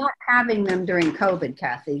 Well, we're not having them during COVID,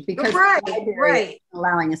 Kathy, because right, the library isn't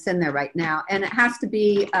allowing us in there right now. And it has to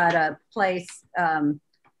be at a place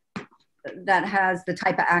that has the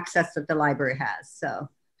type of access that the library has. So.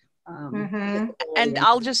 And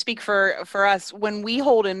I'll just speak for us. When we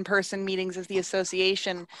hold in-person meetings as the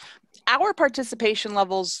association, our participation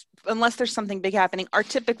levels, unless there's something big happening, are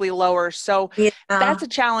typically lower. So that's a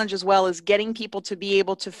challenge, as well as getting people to be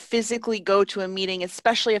able to physically go to a meeting,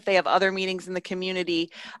 especially if they have other meetings in the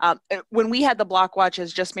community. When we had the Block Watch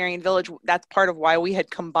as just Merion Village, that's part of why we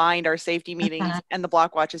had combined our safety meetings and the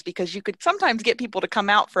Block Watches, because you could sometimes get people to come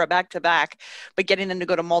out for a back-to-back, but getting them to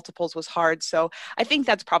go to multiples was hard. So I think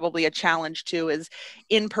that's probably a challenge too, is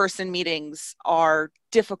in-person meetings are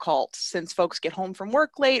difficult since folks get home from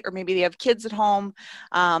work late, or maybe they have kids at home,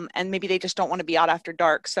 and maybe they just don't want to be out after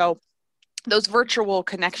dark. So those virtual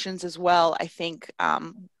connections as well, I think,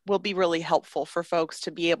 will be really helpful for folks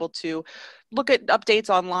to be able to look at updates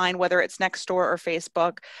online, whether it's Nextdoor or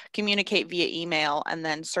Facebook, communicate via email, and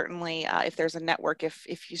then certainly if there's a network,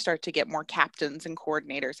 if you start to get more captains and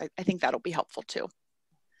coordinators, I think that'll be helpful too.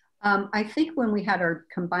 I think when we had our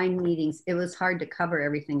combined meetings, it was hard to cover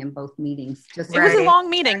everything in both meetings. It was a long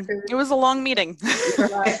meeting. It was a long meeting.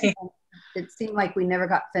 It seemed like we never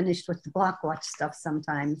got finished with the Block Watch stuff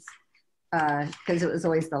sometimes, because it was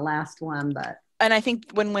always the last one. But and I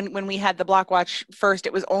think when we had the Block Watch first,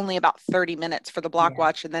 it was only about 30 minutes for the Block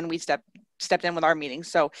Watch, and then we stepped in with our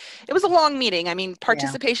meetings. So it was a long meeting. I mean,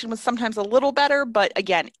 participation was sometimes a little better, but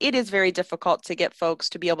again, it is very difficult to get folks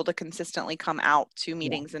to be able to consistently come out to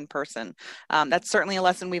meetings in person. That's certainly a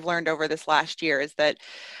lesson we've learned over this last year, is that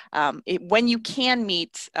when you can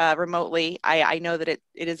meet remotely, I know that it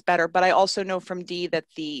is better, but I also know from Dee that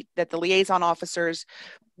the liaison officers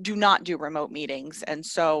do not do remote meetings. And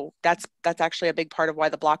so that's actually a big part of why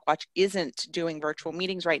the Block Watch isn't doing virtual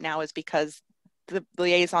meetings right now, is because the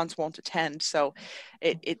liaisons won't attend. So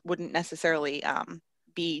it wouldn't necessarily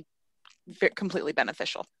be completely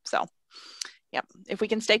beneficial. So yeah, if we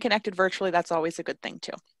can stay connected virtually, that's always a good thing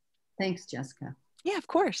too. Thanks, Jessica. Yeah, of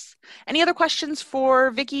course. Any other questions for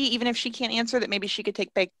Vicki, even if she can't answer, that maybe she could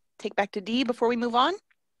take back to Dee before we move on?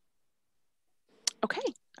 Okay.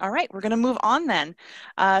 All right, we're going to move on then.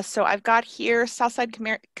 So I've got here Southside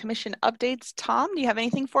Commission updates. Tom, do you have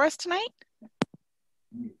anything for us tonight?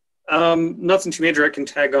 Nothing too major. I can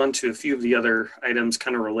tag on to a few of the other items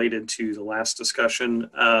kind of related to the last discussion.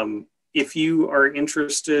 If you are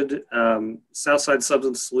interested, Southside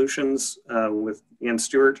Substance Solutions with Ann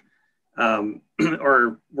Stewart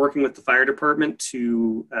are working with the fire department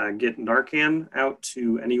to get Narcan out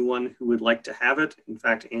to anyone who would like to have it. In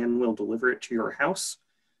fact, Ann will deliver it to your house.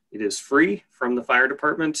 It is free from the fire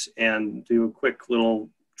department, and do a quick little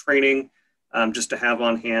training just to have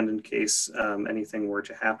on hand in case anything were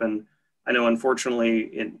to happen. I know,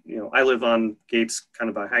 unfortunately, I live on Gates, kind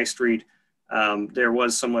of by High Street. There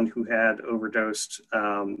was someone who had overdosed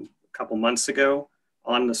a couple months ago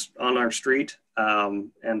on our street,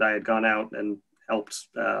 and I had gone out and helped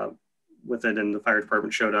with it, and the fire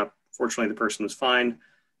department showed up. Fortunately, the person was fine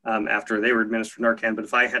after they were administered Narcan, but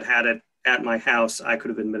if I had had it at my house, I could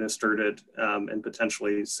have administered it and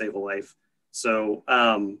potentially save a life. So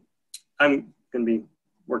I'm going to be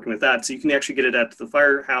working with that. So you can actually get it at the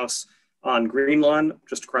firehouse on Green Lawn,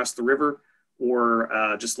 just across the river,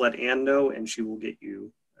 or just let Ann know and she will get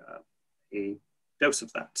you a dose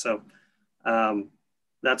of that. So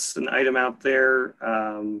that's an item out there.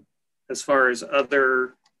 As far as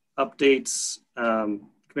other updates,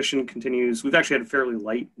 Commission continues. We've actually had a fairly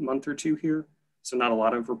light month or two here, so not a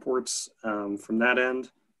lot of reports from that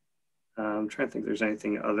end. I'm trying to think if there's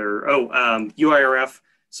anything other. UIRF.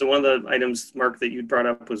 So one of the items, Mark, that you brought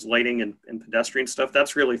up was lighting and pedestrian stuff.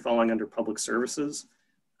 That's really falling under public services.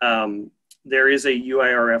 There is a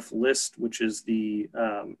UIRF list, which is the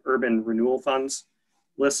urban renewal funds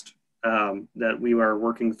list that we are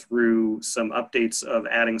working through some updates of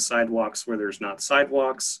adding sidewalks where there's not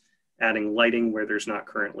sidewalks, adding lighting where there's not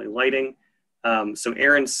currently lighting. So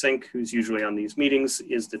Erin Sink, who's usually on these meetings,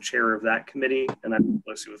 is the chair of that committee, and I'm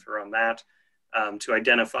closely with her on that to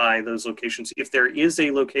identify those locations. If there is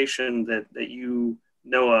a location that you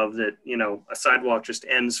know of that, you know, a sidewalk just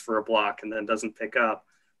ends for a block and then doesn't pick up,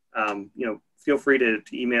 you know, feel free to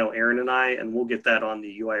email Erin and I, and we'll get that on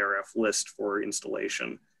the UIRF list for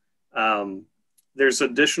installation. There's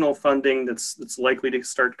additional funding that's likely to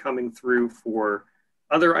start coming through for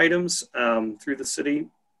other items through the city.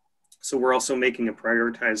 So we're also making a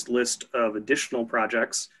prioritized list of additional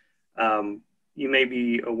projects. You may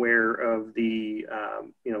be aware of the,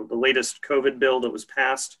 you know, the latest COVID bill that was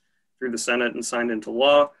passed through the Senate and signed into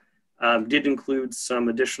law. Did include some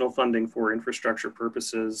additional funding for infrastructure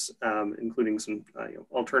purposes, including some you know,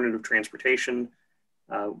 alternative transportation,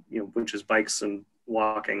 you know, which is bikes and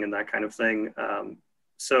walking and that kind of thing.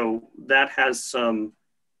 So that has some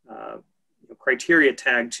you know, criteria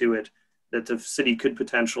tagged to it that the city could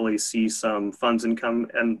potentially see some funds income.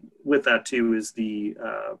 And with that too is the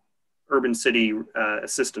urban city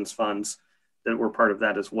assistance funds that were part of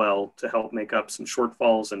that as well to help make up some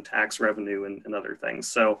shortfalls in tax revenue and other things.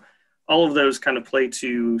 So all of those kind of play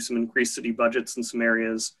to some increased city budgets in some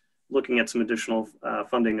areas, looking at some additional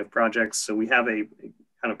funding of projects. So we have a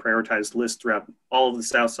kind of prioritized list throughout all of the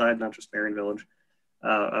South Side, not just Merion Village,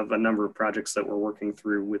 of a number of projects that we're working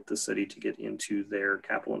through with the city to get into their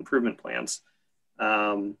capital improvement plans.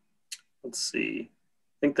 Let's see,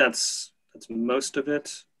 I think that's most of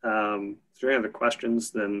it. If there are any other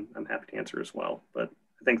questions, then I'm happy to answer as well, but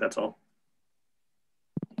I think that's all.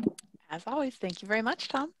 As always, thank you very much,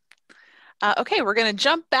 Tom. Okay, we're going to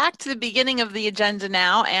jump back to the beginning of the agenda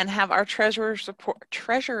now and have our treasurer's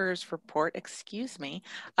report, excuse me,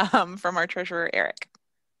 from our treasurer, Eric.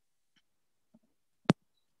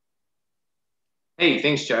 Hey,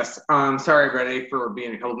 thanks, Jess. Sorry, everybody, for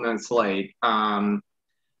being held minutes late.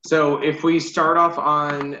 So if we start off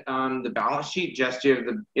on the balance sheet, Jess, do you have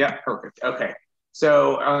the, yeah, perfect, okay.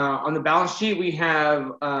 So on the balance sheet, we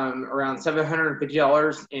have around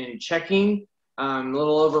 $750 in checking, a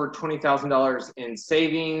little over $20,000 in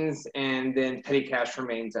savings, and then petty cash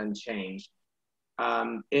remains unchanged.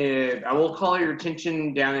 I will call your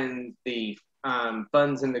attention down in the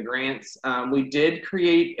funds and the grants. We did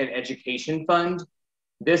create an education fund.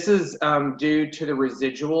 This is due to the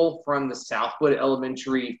residual from the Southwood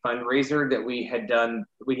Elementary fundraiser that we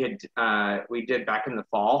did back in the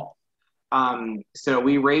fall. So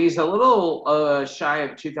we raised a little shy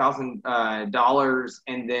of $2,000,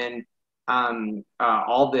 and then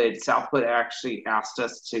all that Southwood actually asked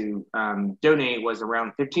us to donate was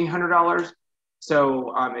around $1,500.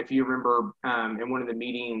 So if you remember in one of the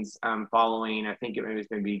meetings following, I think it was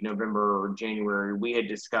maybe November or January, we had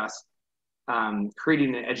discussed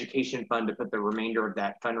creating an education fund to put the remainder of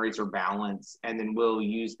that fundraiser balance, and then we'll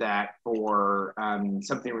use that for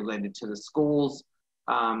something related to the schools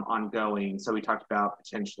ongoing. So we talked about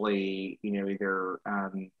potentially, you know, either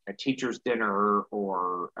a teacher's dinner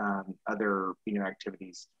or other, you know,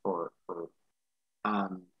 activities for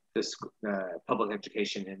this public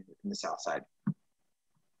education in the South Side.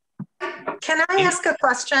 Can I ask a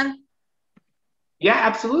question? Yeah,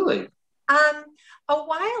 absolutely. A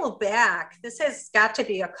while back, this has got to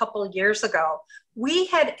be a couple years ago, we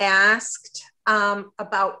had asked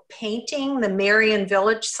about painting the Merion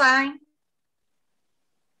Village sign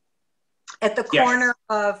at the corner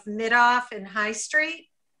of Midoff and High Street.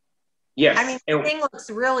 Yes. I mean, the thing looks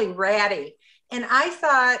really ratty. And I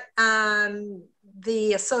thought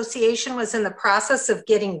the association was in the process of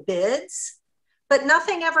getting bids, but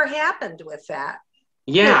nothing ever happened with that.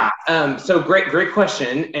 Yeah, so great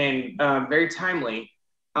question, and very timely.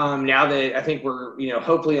 Now that I think we're, you know,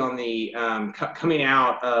 hopefully on the coming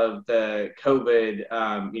out of the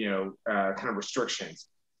COVID, you know, kind of restrictions.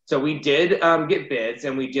 So we did get bids,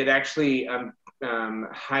 and we did actually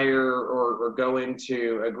hire or go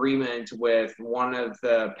into agreement with one of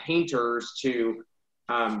the painters to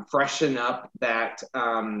freshen up that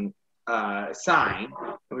sign.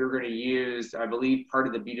 And we were going to use, I believe, part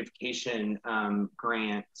of the beautification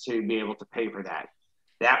grant to be able to pay for that.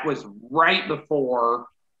 That was right before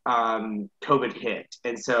COVID hit.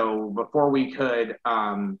 And so before we could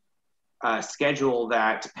schedule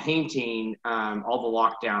that painting, all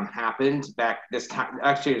the lockdown happened back this time.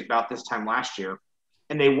 Actually, it was about this time last year.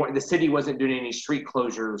 And the city wasn't doing any street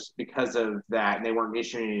closures because of that. And they weren't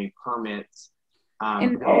issuing any permits.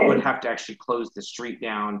 Would have to actually close the street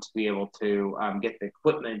down to be able to get the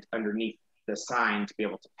equipment underneath the sign to be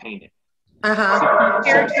able to paint it.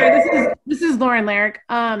 Eric, sorry, this is Lauren Larrick.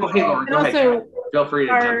 Hey, Lauren, go ahead. Feel free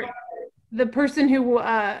to jump in. the person who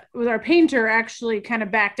was our painter actually kind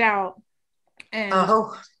of backed out, and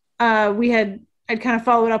I'd kind of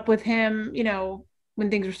followed up with him, you know, when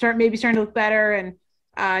things were maybe starting to look better,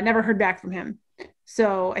 and never heard back from him.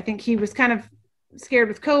 So I think he was kind of scared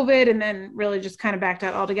with COVID, and then really just kind of backed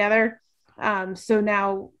out altogether. So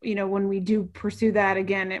now, you know, when we do pursue that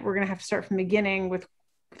again, we're going to have to start from the beginning with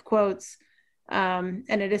quotes. And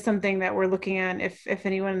it is something that we're looking at. If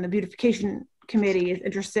anyone in the beautification committee is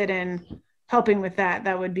interested in helping with that,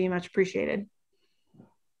 that would be much appreciated.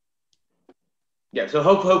 Yeah, so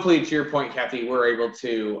hopefully, to your point, Kathy, we're able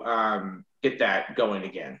to get that going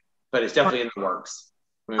again. But it's definitely in the works.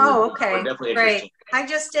 I mean, okay, great. I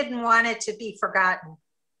just didn't want it to be forgotten.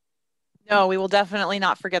 No, we will definitely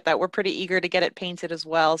not forget that. We're pretty eager to get it painted as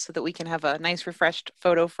well so that we can have a nice refreshed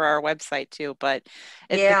photo for our website too. But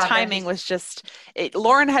the timing was just,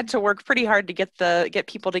 Lauren had to work pretty hard to get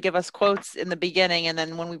people to give us quotes in the beginning. And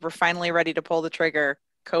then when we were finally ready to pull the trigger,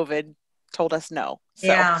 COVID told us no. So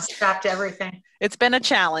yeah, stopped everything. It's been a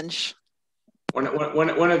challenge. One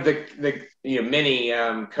of the many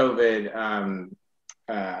COVID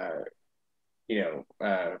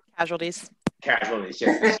casualties.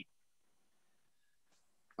 Yes.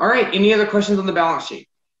 All right, any other questions on the balance sheet?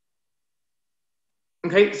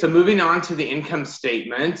 Okay, so moving on to the income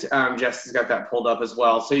statement. Jess has got that pulled up as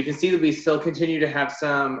well. So you can see that we still continue to have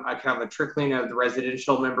some kind of a trickling of the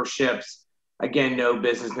residential memberships. Again, no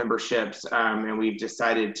business memberships, and we've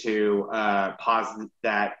decided to pause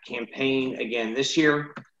that campaign again this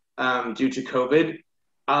year due to COVID.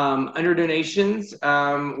 Under donations,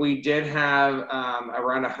 we did have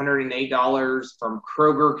around $108 from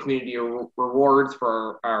Kroger Community Rewards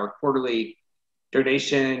for our quarterly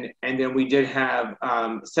donation. And then we did have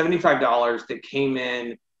 $75 that came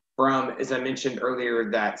in from, as I mentioned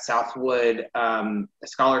earlier, that Southwood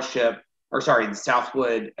scholarship, the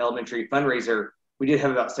Southwood Elementary fundraiser. We did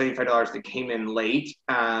have about $75 that came in late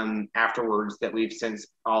afterwards that we've since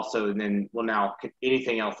also, and then we'll now,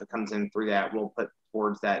 anything else that comes in through that, we'll put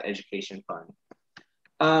towards that education fund.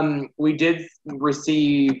 We did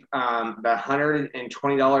receive about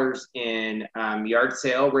 $120 in yard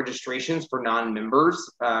sale registrations for non-members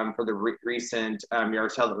for the recent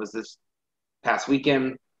yard sale that was this past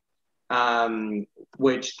weekend,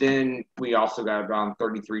 which then we also got around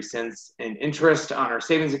 33 cents in interest on our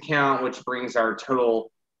savings account, which brings our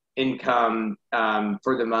total income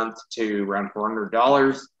for the month to around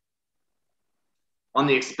 $400. On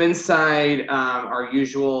the expense side, our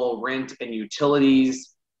usual rent and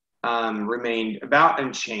utilities remained about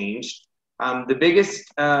unchanged. The biggest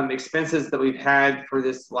expenses that we've had for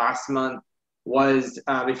this last month was,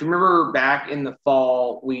 if you remember back in the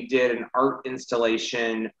fall, we did an art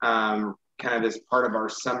installation kind of as part of our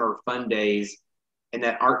summer fun days. And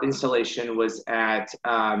that art installation was at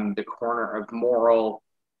the corner of Morrill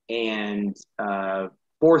and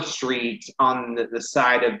 4th Street on the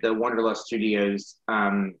side of the Wanderlust Studios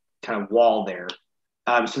kind of wall there.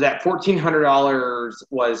 So that $1,400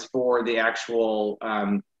 was for the actual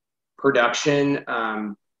production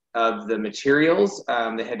of the materials.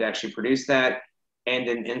 They had to actually produce that, and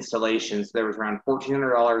then installation. So there was around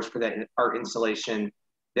 $1,400 for that art installation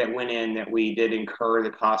that went in that we did incur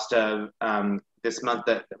the cost of this month.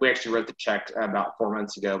 That we actually wrote the check about 4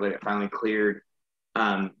 months ago, but it finally cleared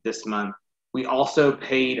this month. We also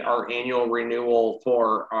paid our annual renewal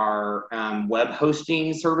for our web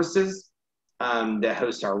hosting services that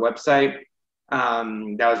host our website.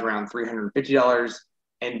 That was around $350.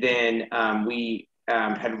 And then we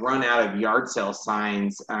had run out of yard sale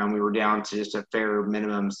signs. We were down to just a fair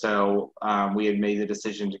minimum. So we had made the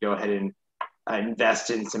decision to go ahead and invest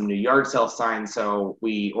in some new yard sale signs. So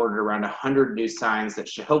we ordered around 100 new signs that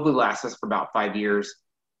should hopefully last us for about 5 years.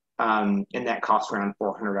 And that cost around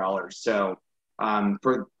 $400. So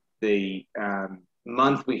for the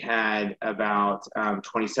month, we had about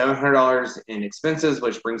 $2,700 in expenses,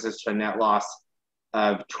 which brings us to a net loss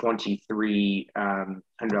of $2,300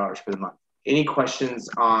 for the month. Any questions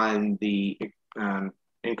on the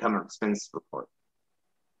income or expense report?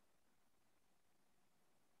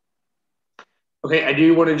 Okay, I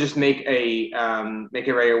do want to just make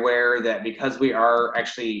everybody aware that because we are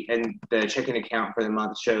actually, and the checking account for the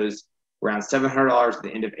month shows around $700 at the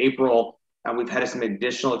end of April. We've had some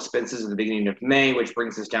additional expenses at the beginning of May, which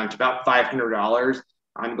brings us down to about $500.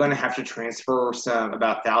 I'm going to have to transfer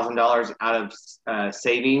about $1,000 out of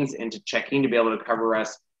savings into checking to be able to cover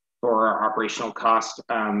us for our operational cost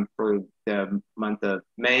for the month of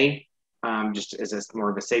May. Just as more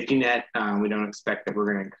of a safety net. We don't expect that we're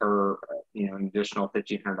going to incur, an additional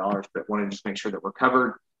 $1,500, but want to just make sure that we're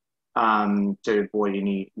covered to avoid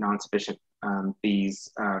any non-sufficient fees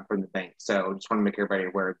from the bank. So just want to make everybody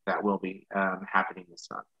aware that will be happening this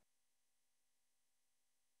month.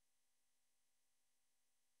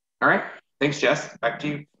 All right. Thanks, Jess. Back to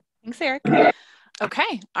you. Thanks, Eric.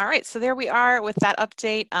 Okay, all right, so there we are with that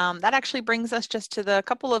update. That actually brings us just to the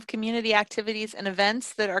couple of community activities and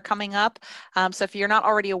events that are coming up. So if you're not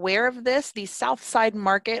already aware of this, the Southside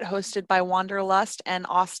Market hosted by Wanderlust and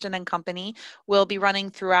Austin and Company will be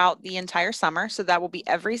running throughout the entire summer. So that will be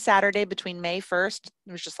every Saturday between May 1st,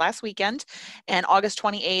 it was just last weekend, and August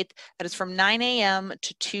 28th. That is from 9 a.m.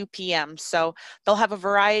 to 2 p.m. So they'll have a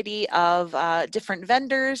variety of different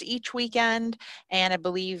vendors each weekend, and I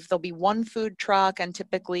believe there'll be one food truck and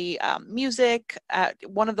typically music at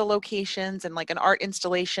one of the locations and like an art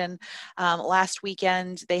installation. Last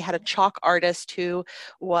weekend, they had a chalk artist who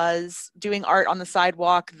was doing art on the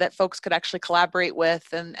sidewalk that folks could actually collaborate with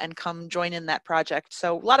and come join in that project.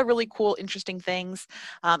 So a lot of really cool, interesting things.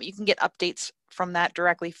 You can get updates from that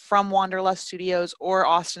directly from Wanderlust Studios or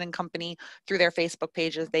Austin and Company through their Facebook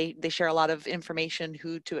pages. They share a lot of information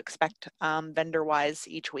who to expect vendor-wise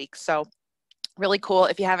each week. So really cool.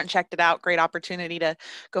 If you haven't checked it out, great opportunity to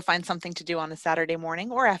go find something to do on a Saturday morning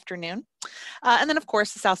or afternoon. And then, of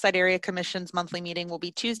course, the Southside Area Commission's monthly meeting will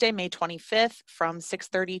be Tuesday, May 25th from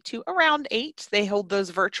 6:30 to around 8. They hold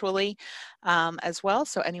those virtually as well,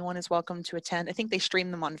 so anyone is welcome to attend. I think they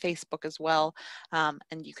stream them on Facebook as well,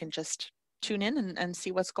 and you can just tune in and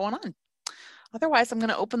see what's going on. Otherwise, I'm going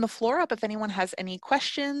to open the floor up if anyone has any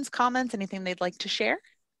questions, comments, anything they'd like to share.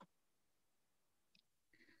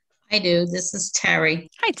 I do. This is Terry.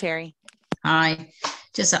 Hi, Terry. Hi.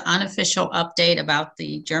 Just an unofficial update about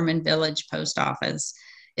the German Village Post Office.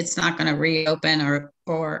 It's not going to reopen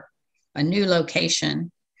or a new location.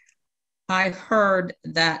 I heard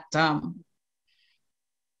that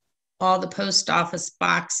all the post office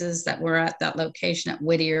boxes that were at that location at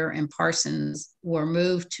Whittier and Parsons were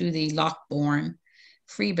moved to the Lockbourne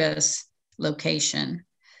Freebus location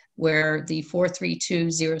where the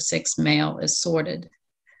 43206 mail is sorted.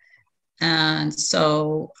 And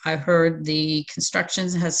so I heard the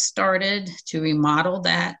construction has started to remodel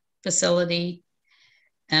that facility.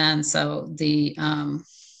 And so the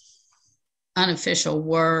unofficial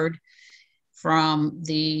word from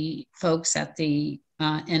the folks at the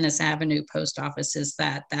Ennis Avenue Post Office is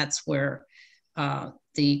that that's where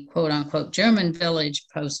the quote unquote German Village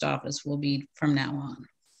Post Office will be from now on.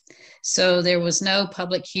 So there was no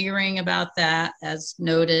public hearing about that, as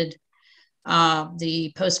noted.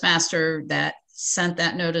 The postmaster that sent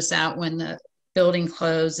that notice out when the building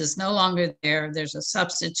closed is no longer there. There's a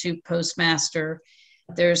substitute postmaster.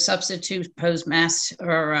 There's substitute postmaster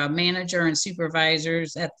or manager and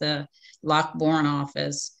supervisors at the Lockbourne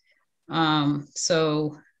office.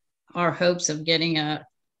 So our hopes of getting a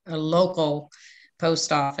local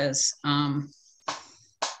post office in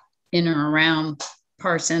and around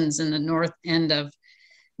Parsons in the north end of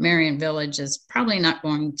Merion Village is probably not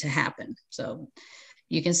going to happen. So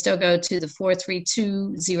you can still go to the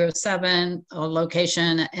 43207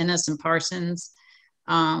 location at Ennis and Parsons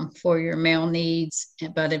for your mail needs.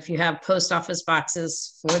 But if you have post office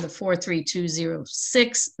boxes for the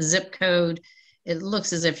 43206 zip code, it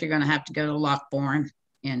looks as if you're going to have to go to Lockbourne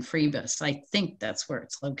and Freebus. I think that's where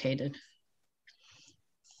it's located.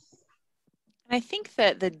 I think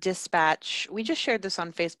that the dispatch, we just shared this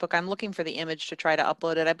on Facebook. I'm looking for the image to try to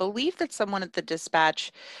upload it. I believe that someone at the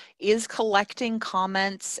dispatch is collecting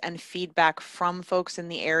comments and feedback from folks in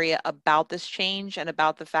the area about this change and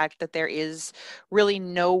about the fact that there is really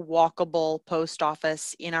no walkable post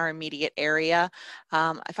office in our immediate area.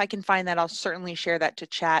 If I can find that, I'll certainly share that to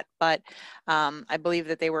chat, but I believe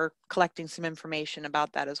that they were collecting some information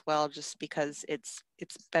about that as well, just because it's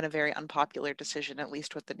been a very unpopular decision, at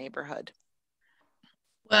least with the neighborhood.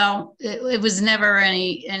 Well, it was never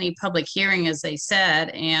any public hearing, as they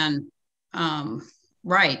said, and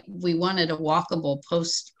right, we wanted a walkable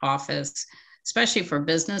post office, especially for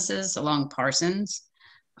businesses along Parsons,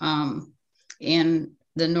 in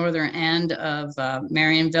the northern end of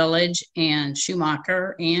Merion Village and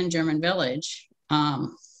Schumacher and German Village.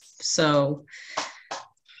 So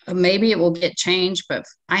maybe it will get changed, but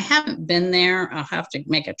I haven't been there. I'll have to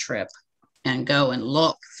make a trip and go and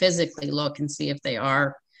look, physically look and see if they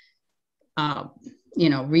are,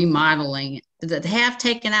 remodeling. That they have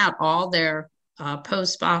taken out all their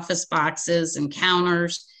post office boxes and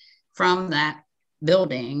counters from that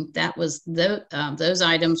building. That was those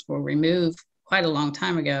items were removed quite a long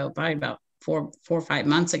time ago, probably about four or 5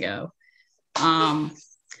 months ago.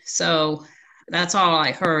 So that's all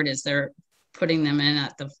I heard is they're putting them in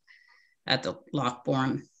at the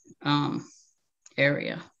Lockbourne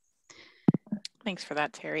area. Thanks for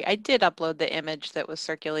that, Terry. I did upload the image that was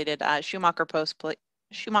circulated. Schumacher Place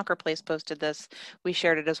posted this. We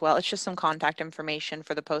shared it as well. It's just some contact information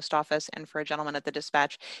for the post office and for a gentleman at the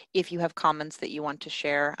dispatch. If you have comments that you want to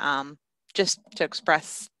share, just to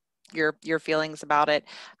express your feelings about it.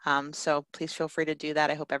 So please feel free to do that.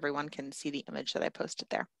 I hope everyone can see the image that I posted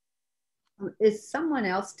there. Is someone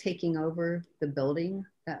else taking over the building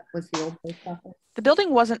that was the old post office? The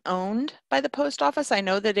building wasn't owned by the post office. I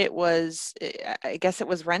know that it was, I guess it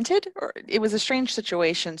was rented, or it was a strange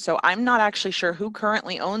situation. So I'm not actually sure who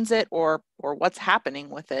currently owns it or what's happening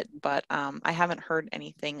with it, but I haven't heard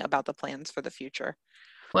anything about the plans for the future.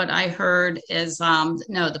 What I heard is,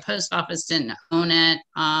 no, the post office didn't own it.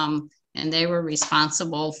 And they were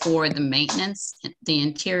responsible for the maintenance, the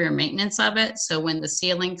interior maintenance of it. So when the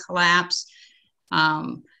ceiling collapsed,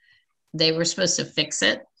 they were supposed to fix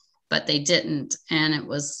it, but they didn't. And it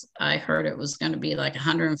was, I heard it was going to be like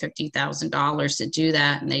 $150,000 to do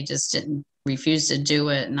that. And they just didn't, refuse to do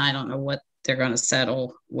it. And I don't know what they're going to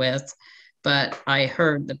settle with. But I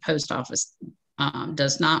heard the post office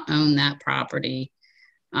does not own that property.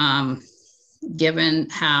 Given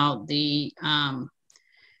how the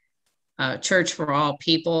Church for All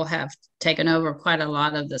People have taken over quite a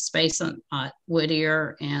lot of the space on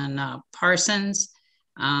Whittier and Parsons,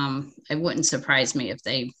 it wouldn't surprise me if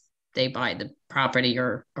they buy the property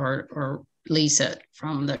or lease it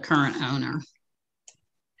from the current owner.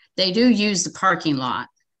 They do use the parking lot.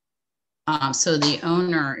 So the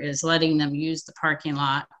owner is letting them use the parking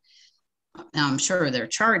lot. I'm sure they're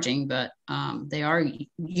charging, but they are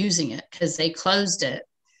using it because they closed it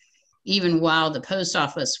even while the post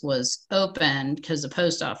office was open, because the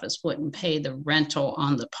post office wouldn't pay the rental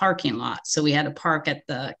on the parking lot. So we had to park at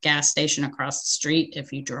the gas station across the street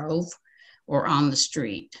if you drove, or on the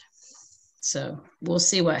street. So we'll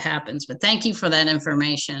see what happens, but thank you for that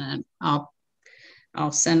information, and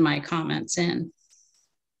I'll send my comments in.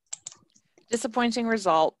 Disappointing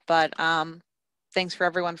result, but thanks for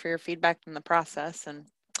everyone for your feedback in the process, and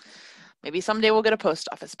maybe someday we'll get a post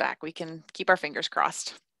office back. We can keep our fingers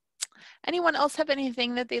crossed. Anyone else have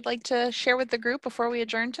anything that they'd like to share with the group before we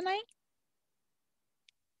adjourn tonight?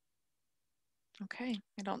 Okay,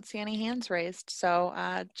 I don't see any hands raised. So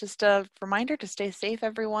just a reminder to stay safe,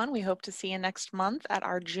 everyone. We hope to see you next month at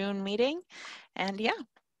our June meeting. And yeah,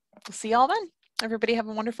 we'll see y'all then. Everybody have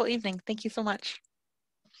a wonderful evening. Thank you so much.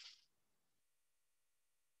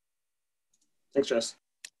 Thanks, Jess.